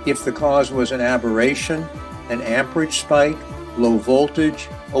if the cause was an aberration, an amperage spike, low voltage,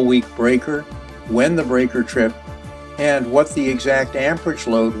 a weak breaker, when the breaker tripped, and what the exact amperage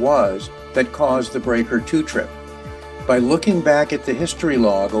load was that caused the breaker to trip. By looking back at the history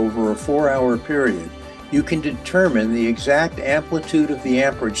log over a 4-hour period, you can determine the exact amplitude of the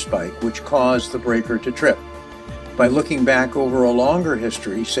amperage spike which caused the breaker to trip. By looking back over a longer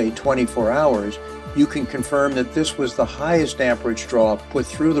history, say 24 hours, you can confirm that this was the highest amperage draw put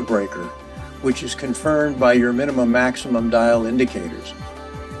through the breaker, which is confirmed by your minimum-maximum dial indicators.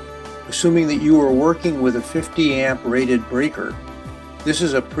 Assuming that you are working with a 50 amp rated breaker, this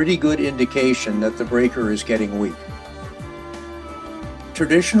is a pretty good indication that the breaker is getting weak.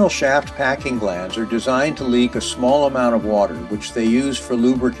 Traditional shaft packing glands are designed to leak a small amount of water, which they use for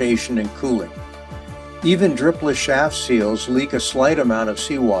lubrication and cooling. Even dripless shaft seals leak a slight amount of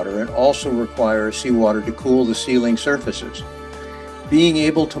seawater and also require seawater to cool the sealing surfaces. Being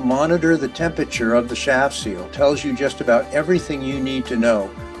able to monitor the temperature of the shaft seal tells you just about everything you need to know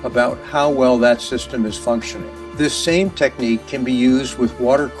about how well that system is functioning. This same technique can be used with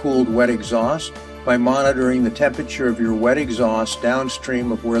water-cooled wet exhaust by monitoring the temperature of your wet exhaust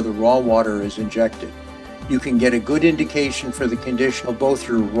downstream of where the raw water is injected. You can get a good indication for the condition of both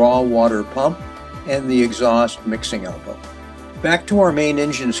your raw water pump and the exhaust mixing elbow. Back to our main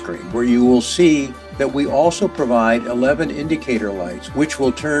engine screen, where you will see that we also provide 11 indicator lights, which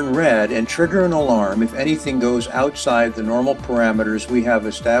will turn red and trigger an alarm if anything goes outside the normal parameters we have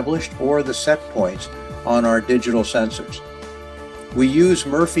established or the set points on our digital sensors. We use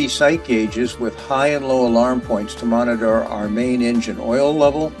Murphy sight gauges with high and low alarm points to monitor our main engine oil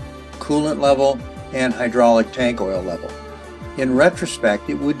level, coolant level, and hydraulic tank oil level. In retrospect,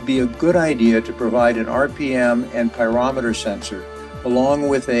 it would be a good idea to provide an RPM and pyrometer sensor, along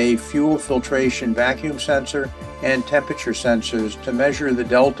with a fuel filtration vacuum sensor and temperature sensors to measure the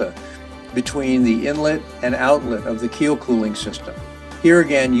delta between the inlet and outlet of the keel cooling system. Here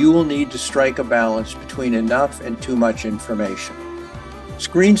again, you will need to strike a balance between enough and too much information.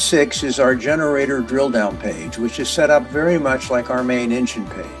 Screen 6 is our generator drill down page, which is set up very much like our main engine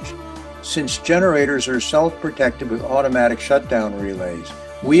page. Since generators are self-protected with automatic shutdown relays,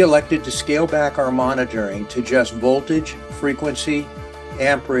 we elected to scale back our monitoring to just voltage, frequency,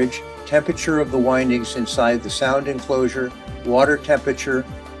 amperage, temperature of the windings inside the sound enclosure, water temperature,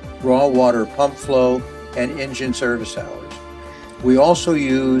 raw water pump flow, and engine service hours. We also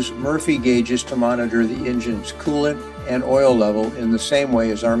use Murphy gauges to monitor the engine's coolant and oil level in the same way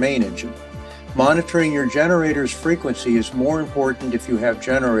as our main engine. Monitoring your generator's frequency is more important if you have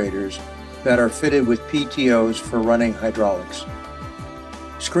generators that are fitted with PTOs for running hydraulics.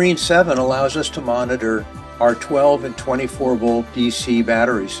 Screen 7 allows us to monitor our 12 and 24 volt DC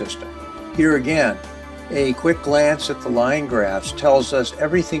battery system. Here again, a quick glance at the line graphs tells us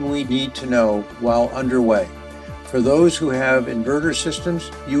everything we need to know while underway. For those who have inverter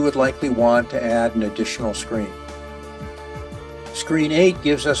systems, you would likely want to add an additional screen. Screen 8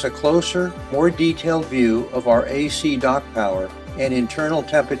 gives us a closer, more detailed view of our AC dock power and internal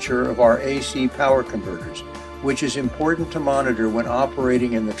temperature of our AC power converters, which is important to monitor when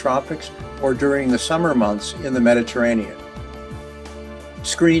operating in the tropics or during the summer months in the Mediterranean.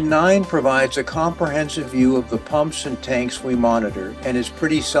 Screen 9 provides a comprehensive view of the pumps and tanks we monitor and is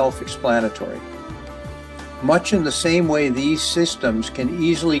pretty self-explanatory. Much in the same way these systems can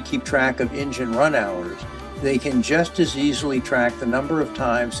easily keep track of engine run hours, they can just as easily track the number of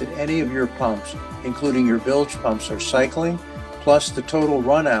times that any of your pumps, including your bilge pumps, are cycling, plus the total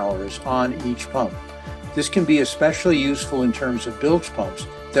run hours on each pump. This can be especially useful in terms of bilge pumps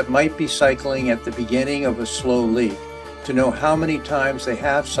that might be cycling at the beginning of a slow leak, to know how many times they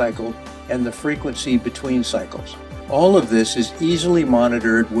have cycled and the frequency between cycles. All of this is easily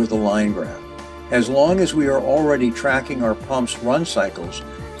monitored with a line graph. As long as we are already tracking our pump's run cycles,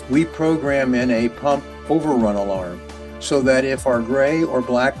 we program in a pump overrun alarm so that if our gray or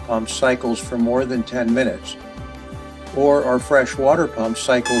black pump cycles for more than 10 minutes, or our fresh water pump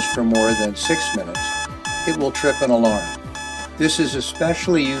cycles for more than 6 minutes, it will trip an alarm. This is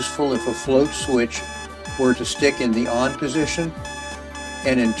especially useful if a float switch were to stick in the on position,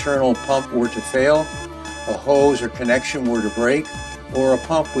 an internal pump were to fail, a hose or connection were to break, or a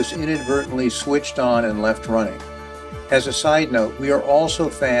pump was inadvertently switched on and left running. As a side note, we are also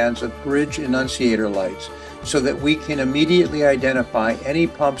fans of bridge annunciator lights so that we can immediately identify any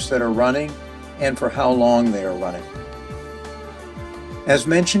pumps that are running and for how long they are running. As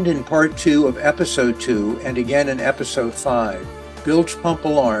mentioned in Part 2 of Episode 2 and again in Episode 5, bilge pump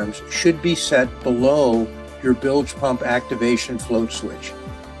alarms should be set below your bilge pump activation float switch.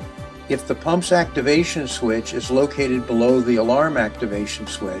 If the pump's activation switch is located below the alarm activation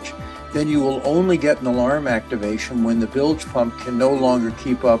switch, then you will only get an alarm activation when the bilge pump can no longer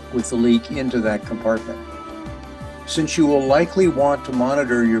keep up with the leak into that compartment. Since you will likely want to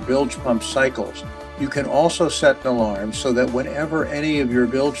monitor your bilge pump cycles, you can also set an alarm so that whenever any of your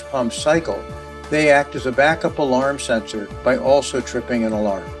bilge pumps cycle, they act as a backup alarm sensor by also tripping an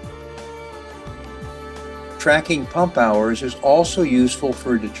alarm. Tracking pump hours is also useful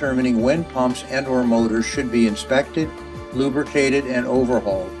for determining when pumps and/or motors should be inspected, lubricated, and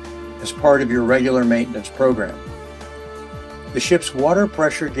overhauled as part of your regular maintenance program. The ship's water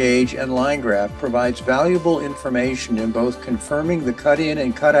pressure gauge and line graph provides valuable information in both confirming the cut-in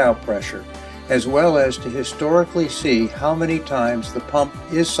and cut-out pressure, as well as to historically see how many times the pump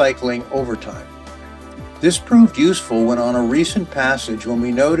is cycling over time. This proved useful when on a recent passage when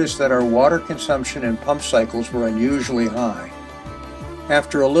we noticed that our water consumption and pump cycles were unusually high.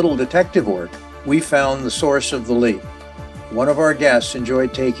 After a little detective work, we found the source of the leak. One of our guests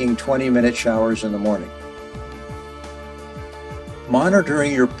enjoyed taking 20-minute showers in the morning.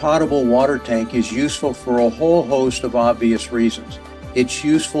 Monitoring your potable water tank is useful for a whole host of obvious reasons. It's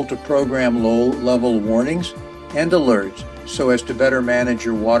useful to program low-level warnings and alerts so as to better manage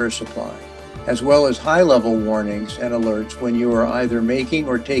your water supply, as well as high-level warnings and alerts when you are either making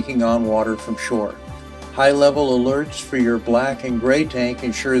or taking on water from shore. High-level alerts for your black and gray tank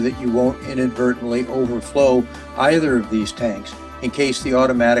ensure that you won't inadvertently overflow either of these tanks in case the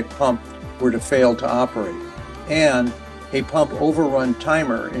automatic pump were to fail to operate. And a pump overrun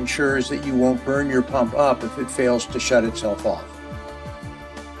timer ensures that you won't burn your pump up if it fails to shut itself off.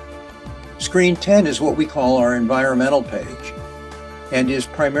 Screen 10 is what we call our environmental page, and is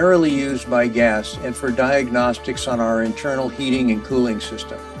primarily used by guests and for diagnostics on our internal heating and cooling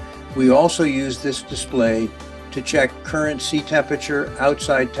system. We also use this display to check current sea temperature,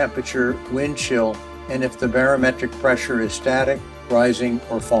 outside temperature, wind chill, and if the barometric pressure is static, rising,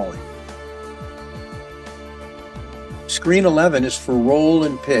 or falling. Screen 11 is for roll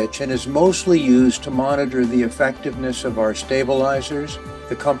and pitch and is mostly used to monitor the effectiveness of our stabilizers,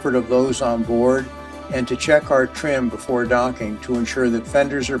 the comfort of those on board, and to check our trim before docking to ensure that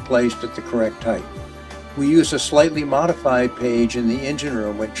fenders are placed at the correct height. We use a slightly modified page in the engine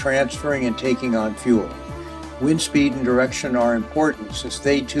room when transferring and taking on fuel. Wind speed and direction are important since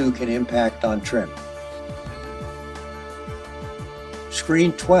they too can impact on trim.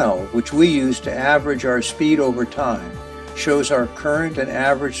 Screen 12, which we use to average our speed over time, shows our current and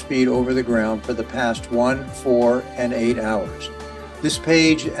average speed over the ground for the past 1, 4, and 8 hours. This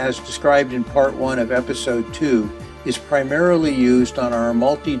page, as described in Part 1 of Episode 2, is primarily used on our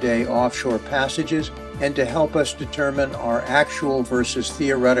multi-day offshore passages and to help us determine our actual versus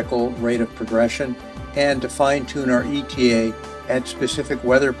theoretical rate of progression and to fine-tune our ETA at specific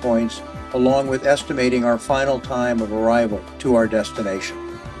weather points, along with estimating our final time of arrival to our destination.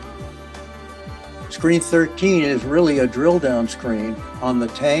 Screen 13 is really a drill-down screen on the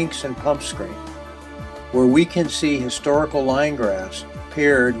tanks and pump screen, where we can see historical line graphs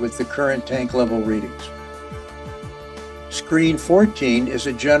paired with the current tank level readings. Screen 14 is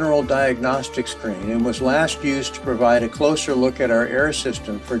a general diagnostic screen and was last used to provide a closer look at our air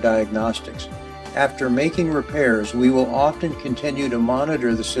system for diagnostics. After making repairs, we will often continue to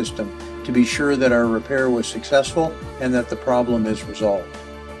monitor the system to be sure that our repair was successful and that the problem is resolved.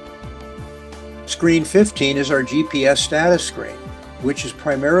 Screen 15 is our GPS status screen. which is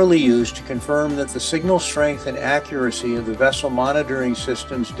primarily used to confirm that the signal strength and accuracy of the vessel monitoring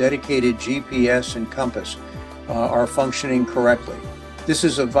system's dedicated GPS and compass are functioning correctly. This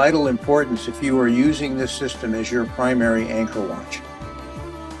is of vital importance if you are using this system as your primary anchor watch.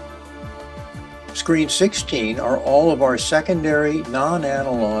 Screen 16 are all of our secondary,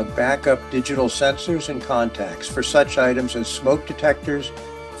 non-analog backup digital sensors and contacts for such items as smoke detectors,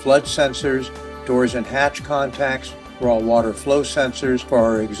 flood sensors, doors and hatch contacts, raw water flow sensors for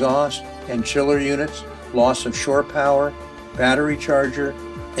our exhaust and chiller units, loss of shore power, battery charger,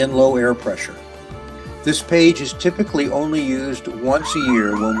 and low air pressure. This page is typically only used once a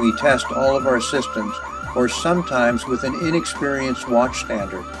year when we test all of our systems, or sometimes with an inexperienced watch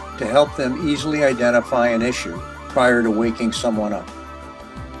standard to help them easily identify an issue prior to waking someone up.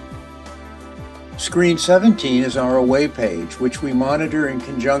 Screen 17 is our away page, which we monitor in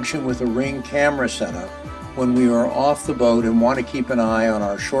conjunction with a ring camera setup when we are off the boat and want to keep an eye on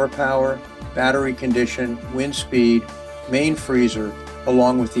our shore power, battery condition, wind speed, main freezer,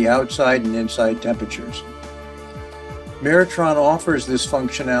 along with the outside and inside temperatures. Maritron offers this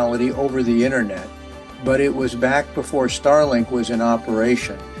functionality over the internet, but it was back before Starlink was in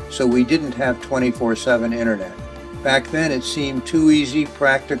operation, so we didn't have 24/7 internet. Back then it seemed too easy,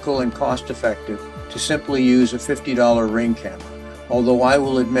 practical, and cost-effective to simply use a $50 ring camera, although I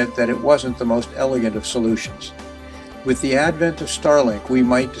will admit that it wasn't the most elegant of solutions. With the advent of Starlink, we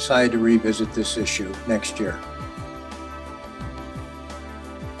might decide to revisit this issue next year.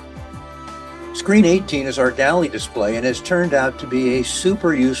 Screen 18 is our galley display and has turned out to be a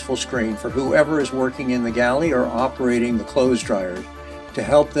super useful screen for whoever is working in the galley or operating the clothes dryers to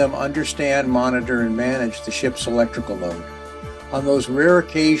help them understand, monitor, and manage the ship's electrical load. On those rare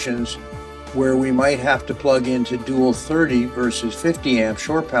occasions where we might have to plug into dual 30 versus 50 amp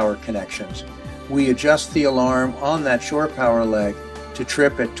shore power connections, we adjust the alarm on that shore power leg to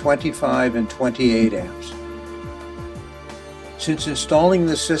trip at 25 and 28 amps. Since installing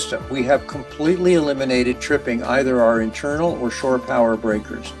this system, we have completely eliminated tripping either our internal or shore power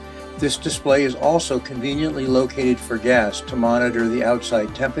breakers. This display is also conveniently located for guests to monitor the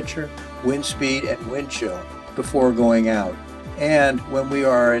outside temperature, wind speed, and wind chill before going out. And when we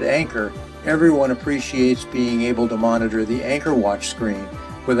are at anchor, everyone appreciates being able to monitor the anchor watch screen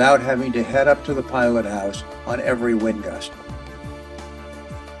without having to head up to the pilot house on every wind gust.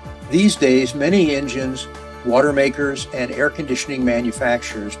 These days, many engines, water makers, and air conditioning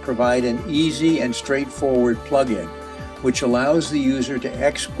manufacturers provide an easy and straightforward plug-in, which allows the user to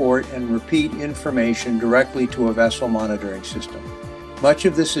export and repeat information directly to a vessel monitoring system. Much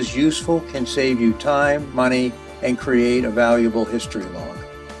of this is useful, can save you time, money, and create a valuable history log.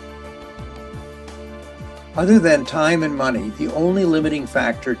 Other than time and money, the only limiting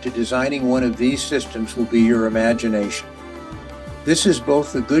factor to designing one of these systems will be your imagination. This is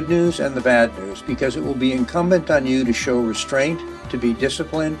both the good news and the bad news, because it will be incumbent on you to show restraint, to be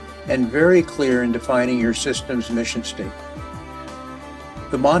disciplined, and very clear in defining your system's mission statement.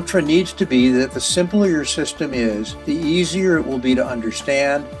 The mantra needs to be that the simpler your system is, the easier it will be to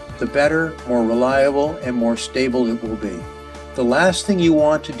understand, the better, more reliable, and more stable it will be. The last thing you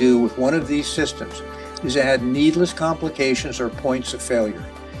want to do with one of these systems is add needless complications or points of failure.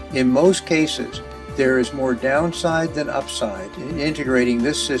 In most cases, there is more downside than upside in integrating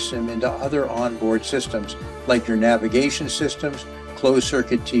this system into other onboard systems like your navigation systems,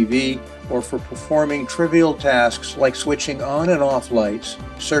 closed-circuit TV, or for performing trivial tasks like switching on and off lights,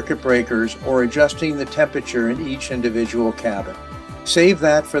 circuit breakers, or adjusting the temperature in each individual cabin. Save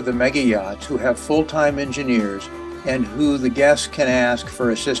that for the mega yachts who have full-time engineers and who the guests can ask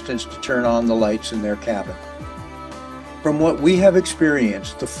for assistance to turn on the lights in their cabin. From what we have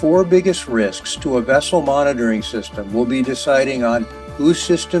experienced, the 4 biggest risks to a vessel monitoring system will be deciding on whose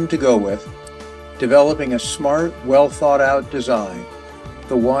system to go with, developing a smart, well-thought-out design,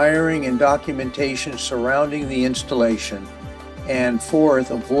 the wiring and documentation surrounding the installation, and 4th,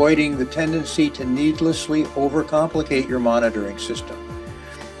 avoiding the tendency to needlessly overcomplicate your monitoring system.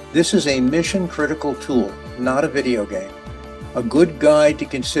 This is a mission-critical tool, not a video game. A good guide to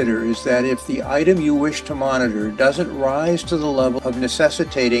consider is that if the item you wish to monitor doesn't rise to the level of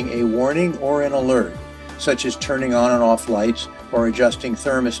necessitating a warning or an alert, such as turning on and off lights or adjusting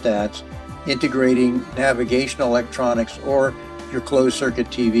thermostats, integrating navigation electronics, or your closed-circuit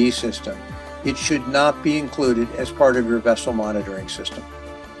TV system, it should not be included as part of your vessel monitoring system.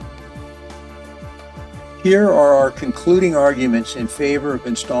 Here are our concluding arguments in favor of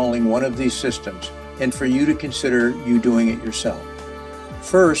installing one of these systems, and for you to consider you doing it yourself.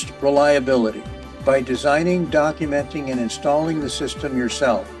 First, reliability. By designing, documenting, and installing the system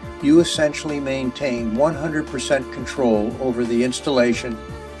yourself, you essentially maintain 100% control over the installation,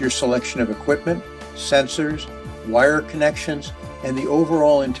 your selection of equipment, sensors, wire connections, and the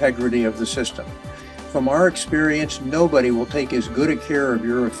overall integrity of the system. From our experience, nobody will take as good a care of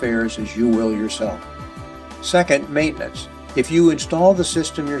your affairs as you will yourself. Second, maintenance. If you install the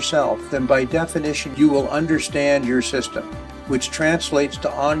system yourself, then by definition you will understand your system, which translates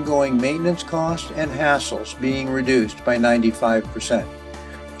to ongoing maintenance costs and hassles being reduced by 95%.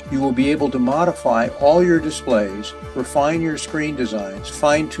 You will be able to modify all your displays, refine your screen designs,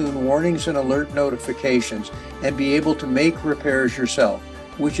 fine-tune warnings and alert notifications, and be able to make repairs yourself,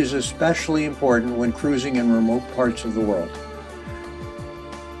 which is especially important when cruising in remote parts of the world.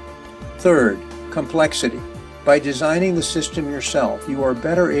 Third, complexity. By designing the system yourself, you are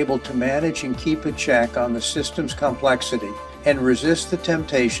better able to manage and keep a check on the system's complexity and resist the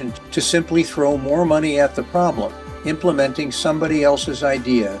temptation to simply throw more money at the problem, implementing somebody else's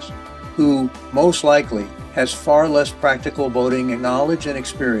ideas, who most likely has far less practical boating knowledge and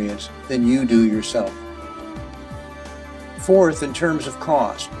experience than you do yourself. Fourth, in terms of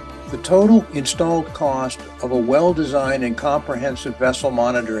cost, the total installed cost of a well-designed and comprehensive vessel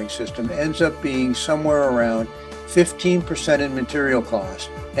monitoring system ends up being somewhere around 15% in material cost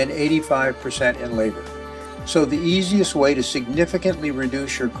and 85% in labor. So the easiest way to significantly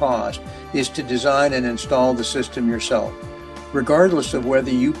reduce your cost is to design and install the system yourself. Regardless of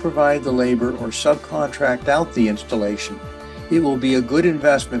whether you provide the labor or subcontract out the installation, it will be a good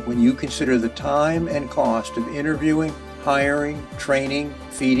investment when you consider the time and cost of interviewing, hiring, training,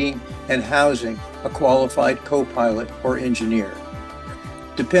 feeding, and housing a qualified co-pilot or engineer.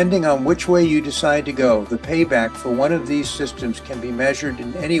 Depending on which way you decide to go, the payback for one of these systems can be measured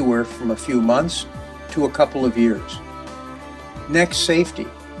in anywhere from a few months to a couple of years. Next, safety.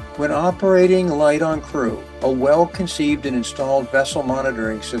 When operating light on crew, a well-conceived and installed vessel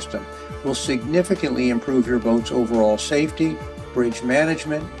monitoring system will significantly improve your boat's overall safety, bridge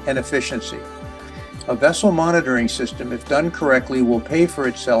management, and efficiency. A vessel monitoring system, if done correctly, will pay for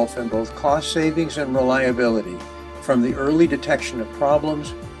itself in both cost savings and reliability from the early detection of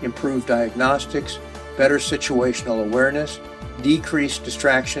problems, improved diagnostics, better situational awareness, decreased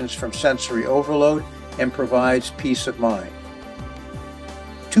distractions from sensory overload, and provides peace of mind.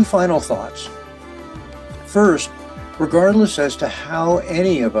 Two final thoughts. First, regardless as to how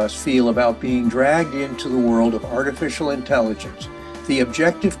any of us feel about being dragged into the world of artificial intelligence, the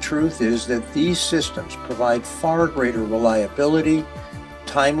objective truth is that these systems provide far greater reliability,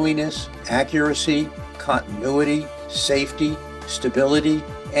 timeliness, accuracy, continuity, safety, stability,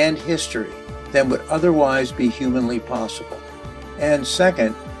 and history than would otherwise be humanly possible. And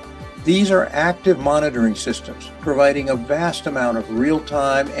second, these are active monitoring systems, providing a vast amount of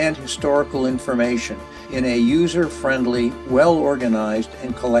real-time and historical information in a user-friendly, well-organized,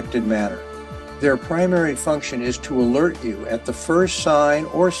 and collected manner. Their primary function is to alert you at the first sign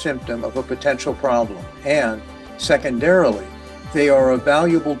or symptom of a potential problem, and, secondarily, they are a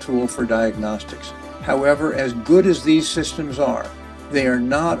valuable tool for diagnostics. However, as good as these systems are, they are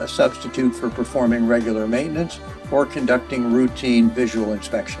not a substitute for performing regular maintenance or conducting routine visual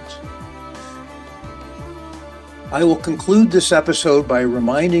inspections. I will conclude this episode by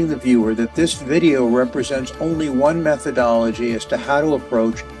reminding the viewer that this video represents only one methodology as to how to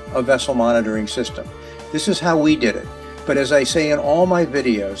approach a vessel monitoring system. This is how we did it, but as I say in all my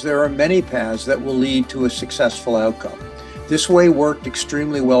videos, there are many paths that will lead to a successful outcome. This way worked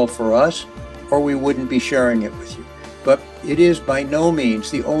extremely well for us, or we wouldn't be sharing it with you. But it is by no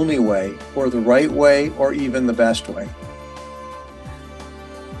means the only way, or the right way, or even the best way.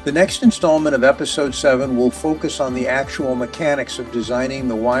 The next installment of Episode 7 will focus on the actual mechanics of designing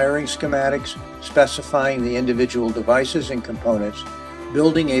the wiring schematics, specifying the individual devices and components,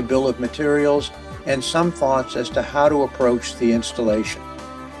 building a bill of materials, and some thoughts as to how to approach the installation.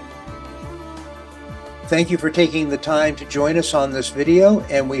 Thank you for taking the time to join us on this video,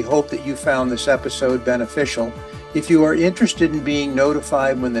 and we hope that you found this episode beneficial. If you are interested in being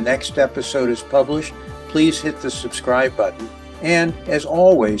notified when the next episode is published, please hit the subscribe button. And as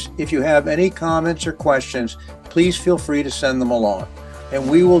always, if you have any comments or questions, please feel free to send them along. And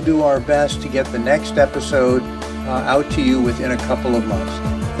we will do our best to get the next episode out to you within a couple of months.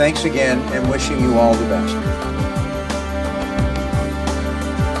 Thanks again, and wishing you all the best.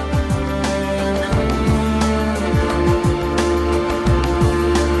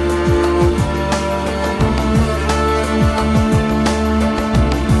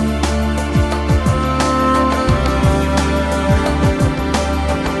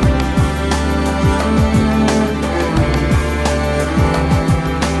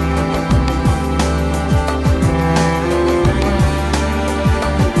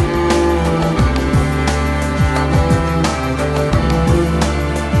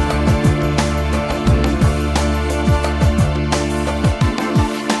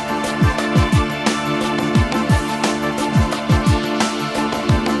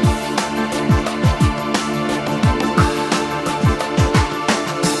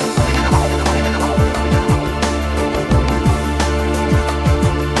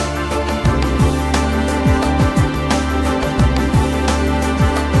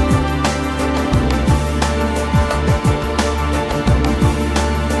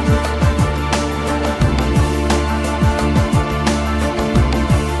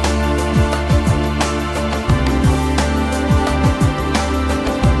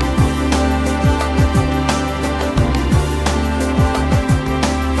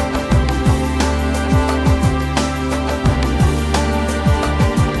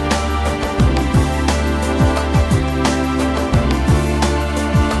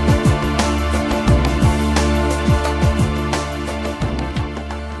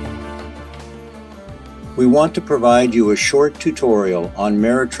 We want to provide you a short tutorial on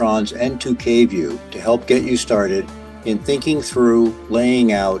Meritron's N2K view to help get you started in thinking through,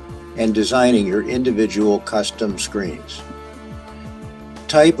 laying out, and designing your individual custom screens.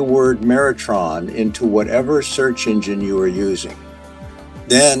 Type the word Meritron into whatever search engine you are using.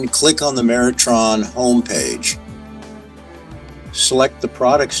 Then click on the Meritron homepage. Select the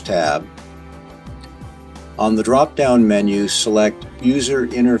Products tab. On the drop-down menu, select User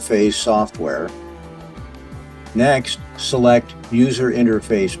Interface Software. Next, select User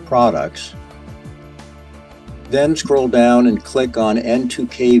Interface Products. Then scroll down and click on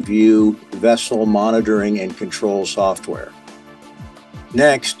N2K View Vessel Monitoring and Control Software.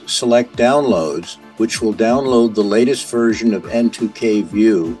 Next, select Downloads, which will download the latest version of N2K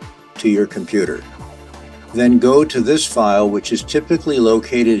View to your computer. Then go to this file, which is typically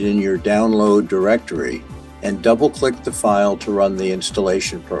located in your download directory, and double-click the file to run the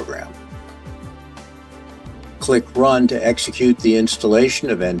installation program. Click Run to execute the installation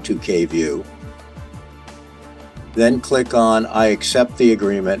of N2K View. Then click on I accept the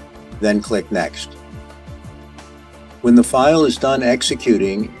agreement, then click Next. When the file is done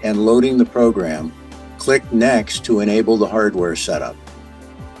executing and loading the program, click Next to enable the hardware setup.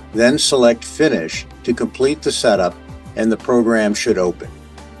 Then select Finish to complete the setup and the program should open.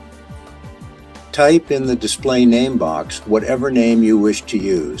 Type in the display name box whatever name you wish to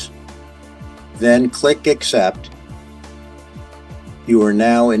use. Then click Accept. You are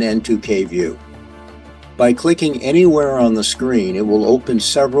now in N2K View. By clicking anywhere on the screen, it will open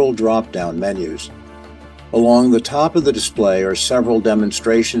several drop-down menus. Along the top of the display are several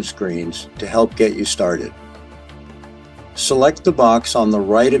demonstration screens to help get you started. Select the box on the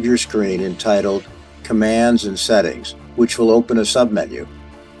right of your screen entitled Commands and Settings, which will open a submenu.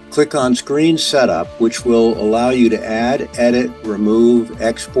 Click on Screen Setup, which will allow you to add, edit, remove,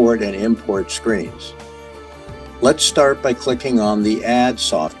 export, and import screens. Let's start by clicking on the Add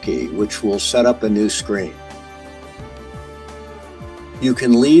soft key, which will set up a new screen. You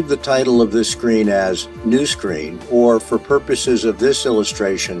can leave the title of this screen as New Screen, or for purposes of this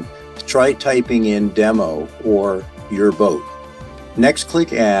illustration, try typing in Demo or Your Boat. Next,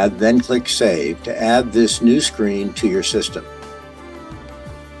 click Add, then click Save to add this new screen to your system.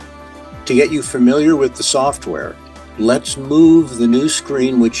 To get you familiar with the software, let's move the new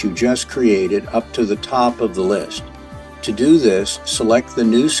screen which you just created up to the top of the list. To do this, select the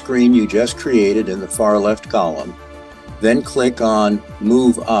new screen you just created in the far left column, then click on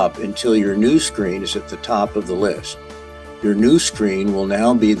Move Up until your new screen is at the top of the list. Your new screen will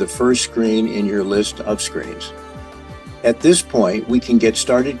now be the first screen in your list of screens. At this point, we can get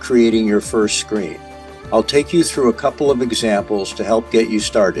started creating your first screen. I'll take you through a couple of examples to help get you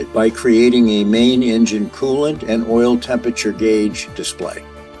started by creating a main engine coolant and oil temperature gauge display.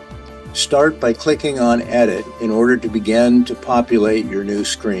 Start by clicking on Edit in order to begin to populate your new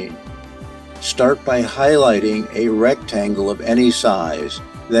screen. Start by highlighting a rectangle of any size,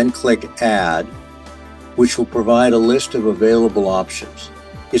 then click Add, which will provide a list of available options.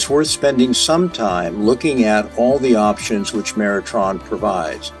 It's worth spending some time looking at all the options which Meritron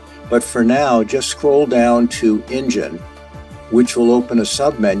provides. But for now, just scroll down to Engine, which will open a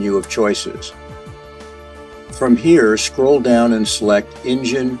submenu of choices. From here, scroll down and select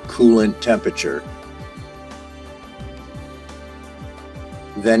Engine Coolant Temperature.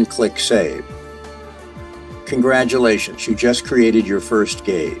 Then click Save. Congratulations, you just created your first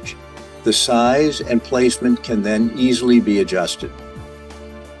gauge. The size and placement can then easily be adjusted.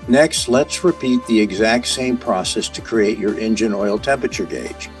 Next, let's repeat the exact same process to create your engine oil temperature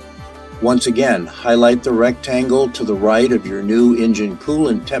gauge. Once again, highlight the rectangle to the right of your new engine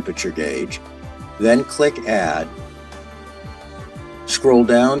coolant temperature gauge, then click Add. Scroll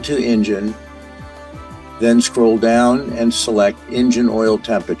down to Engine, then scroll down and select Engine Oil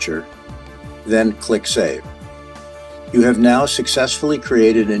Temperature, then click Save. You have now successfully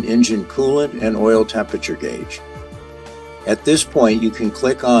created an engine coolant and oil temperature gauge. At this point, you can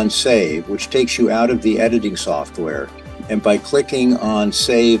click on Save, which takes you out of the editing software, and by clicking on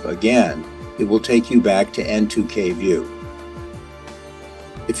Save again, it will take you back to N2K View.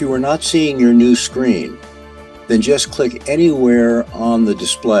 If you are not seeing your new screen, then just click anywhere on the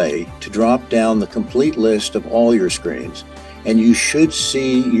display to drop down the complete list of all your screens, and you should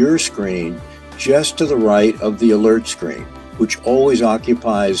see your screen just to the right of the alert screen, which always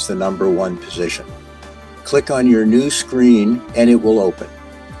occupies the number 1 position. Click on your new screen and it will open.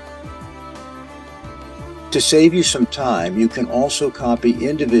 To save you some time, you can also copy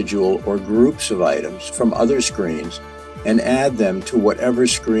individual or groups of items from other screens and add them to whatever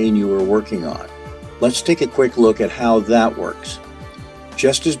screen you are working on. Let's take a quick look at how that works.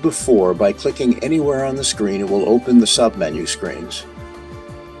 Just as before, by clicking anywhere on the screen, it will open the submenu screens.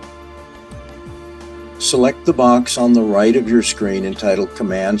 Select the box on the right of your screen entitled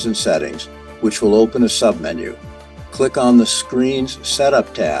Commands and Settings, which will open a submenu. Click on the Screen's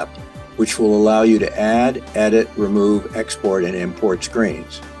Setup tab, which will allow you to add, edit, remove, export, and import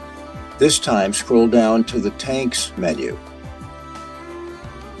screens. This time, scroll down to the Tanks menu.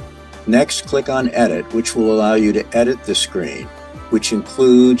 Next, click on Edit, which will allow you to edit the screen, which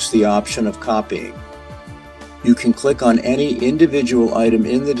includes the option of copying. You can click on any individual item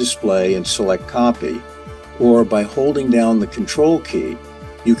in the display and select Copy, or by holding down the Control key,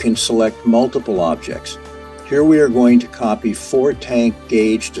 you can select multiple objects. Here we are going to copy 4 tank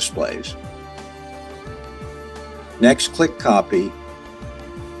gauge displays. Next, click Copy,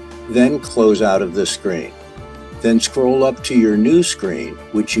 then close out of this screen. Then scroll up to your new screen,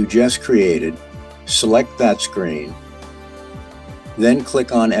 which you just created, select that screen, then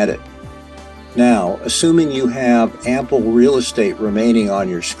click on Edit. Now, assuming you have ample real estate remaining on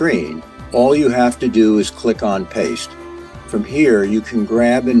your screen, all you have to do is click on Paste. From here, you can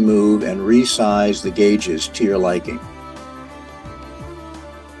grab and move and resize the gauges to your liking.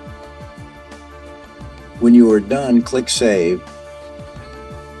 When you are done, click Save,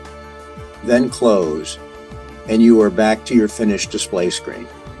 then Close, and you are back to your finished display screen.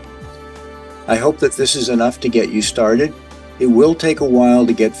 I hope that this is enough to get you started. It will take a while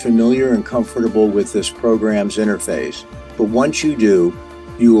to get familiar and comfortable with this program's interface, but once you do,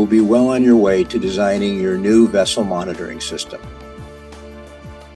 you will be well on your way to designing your new vessel monitoring system.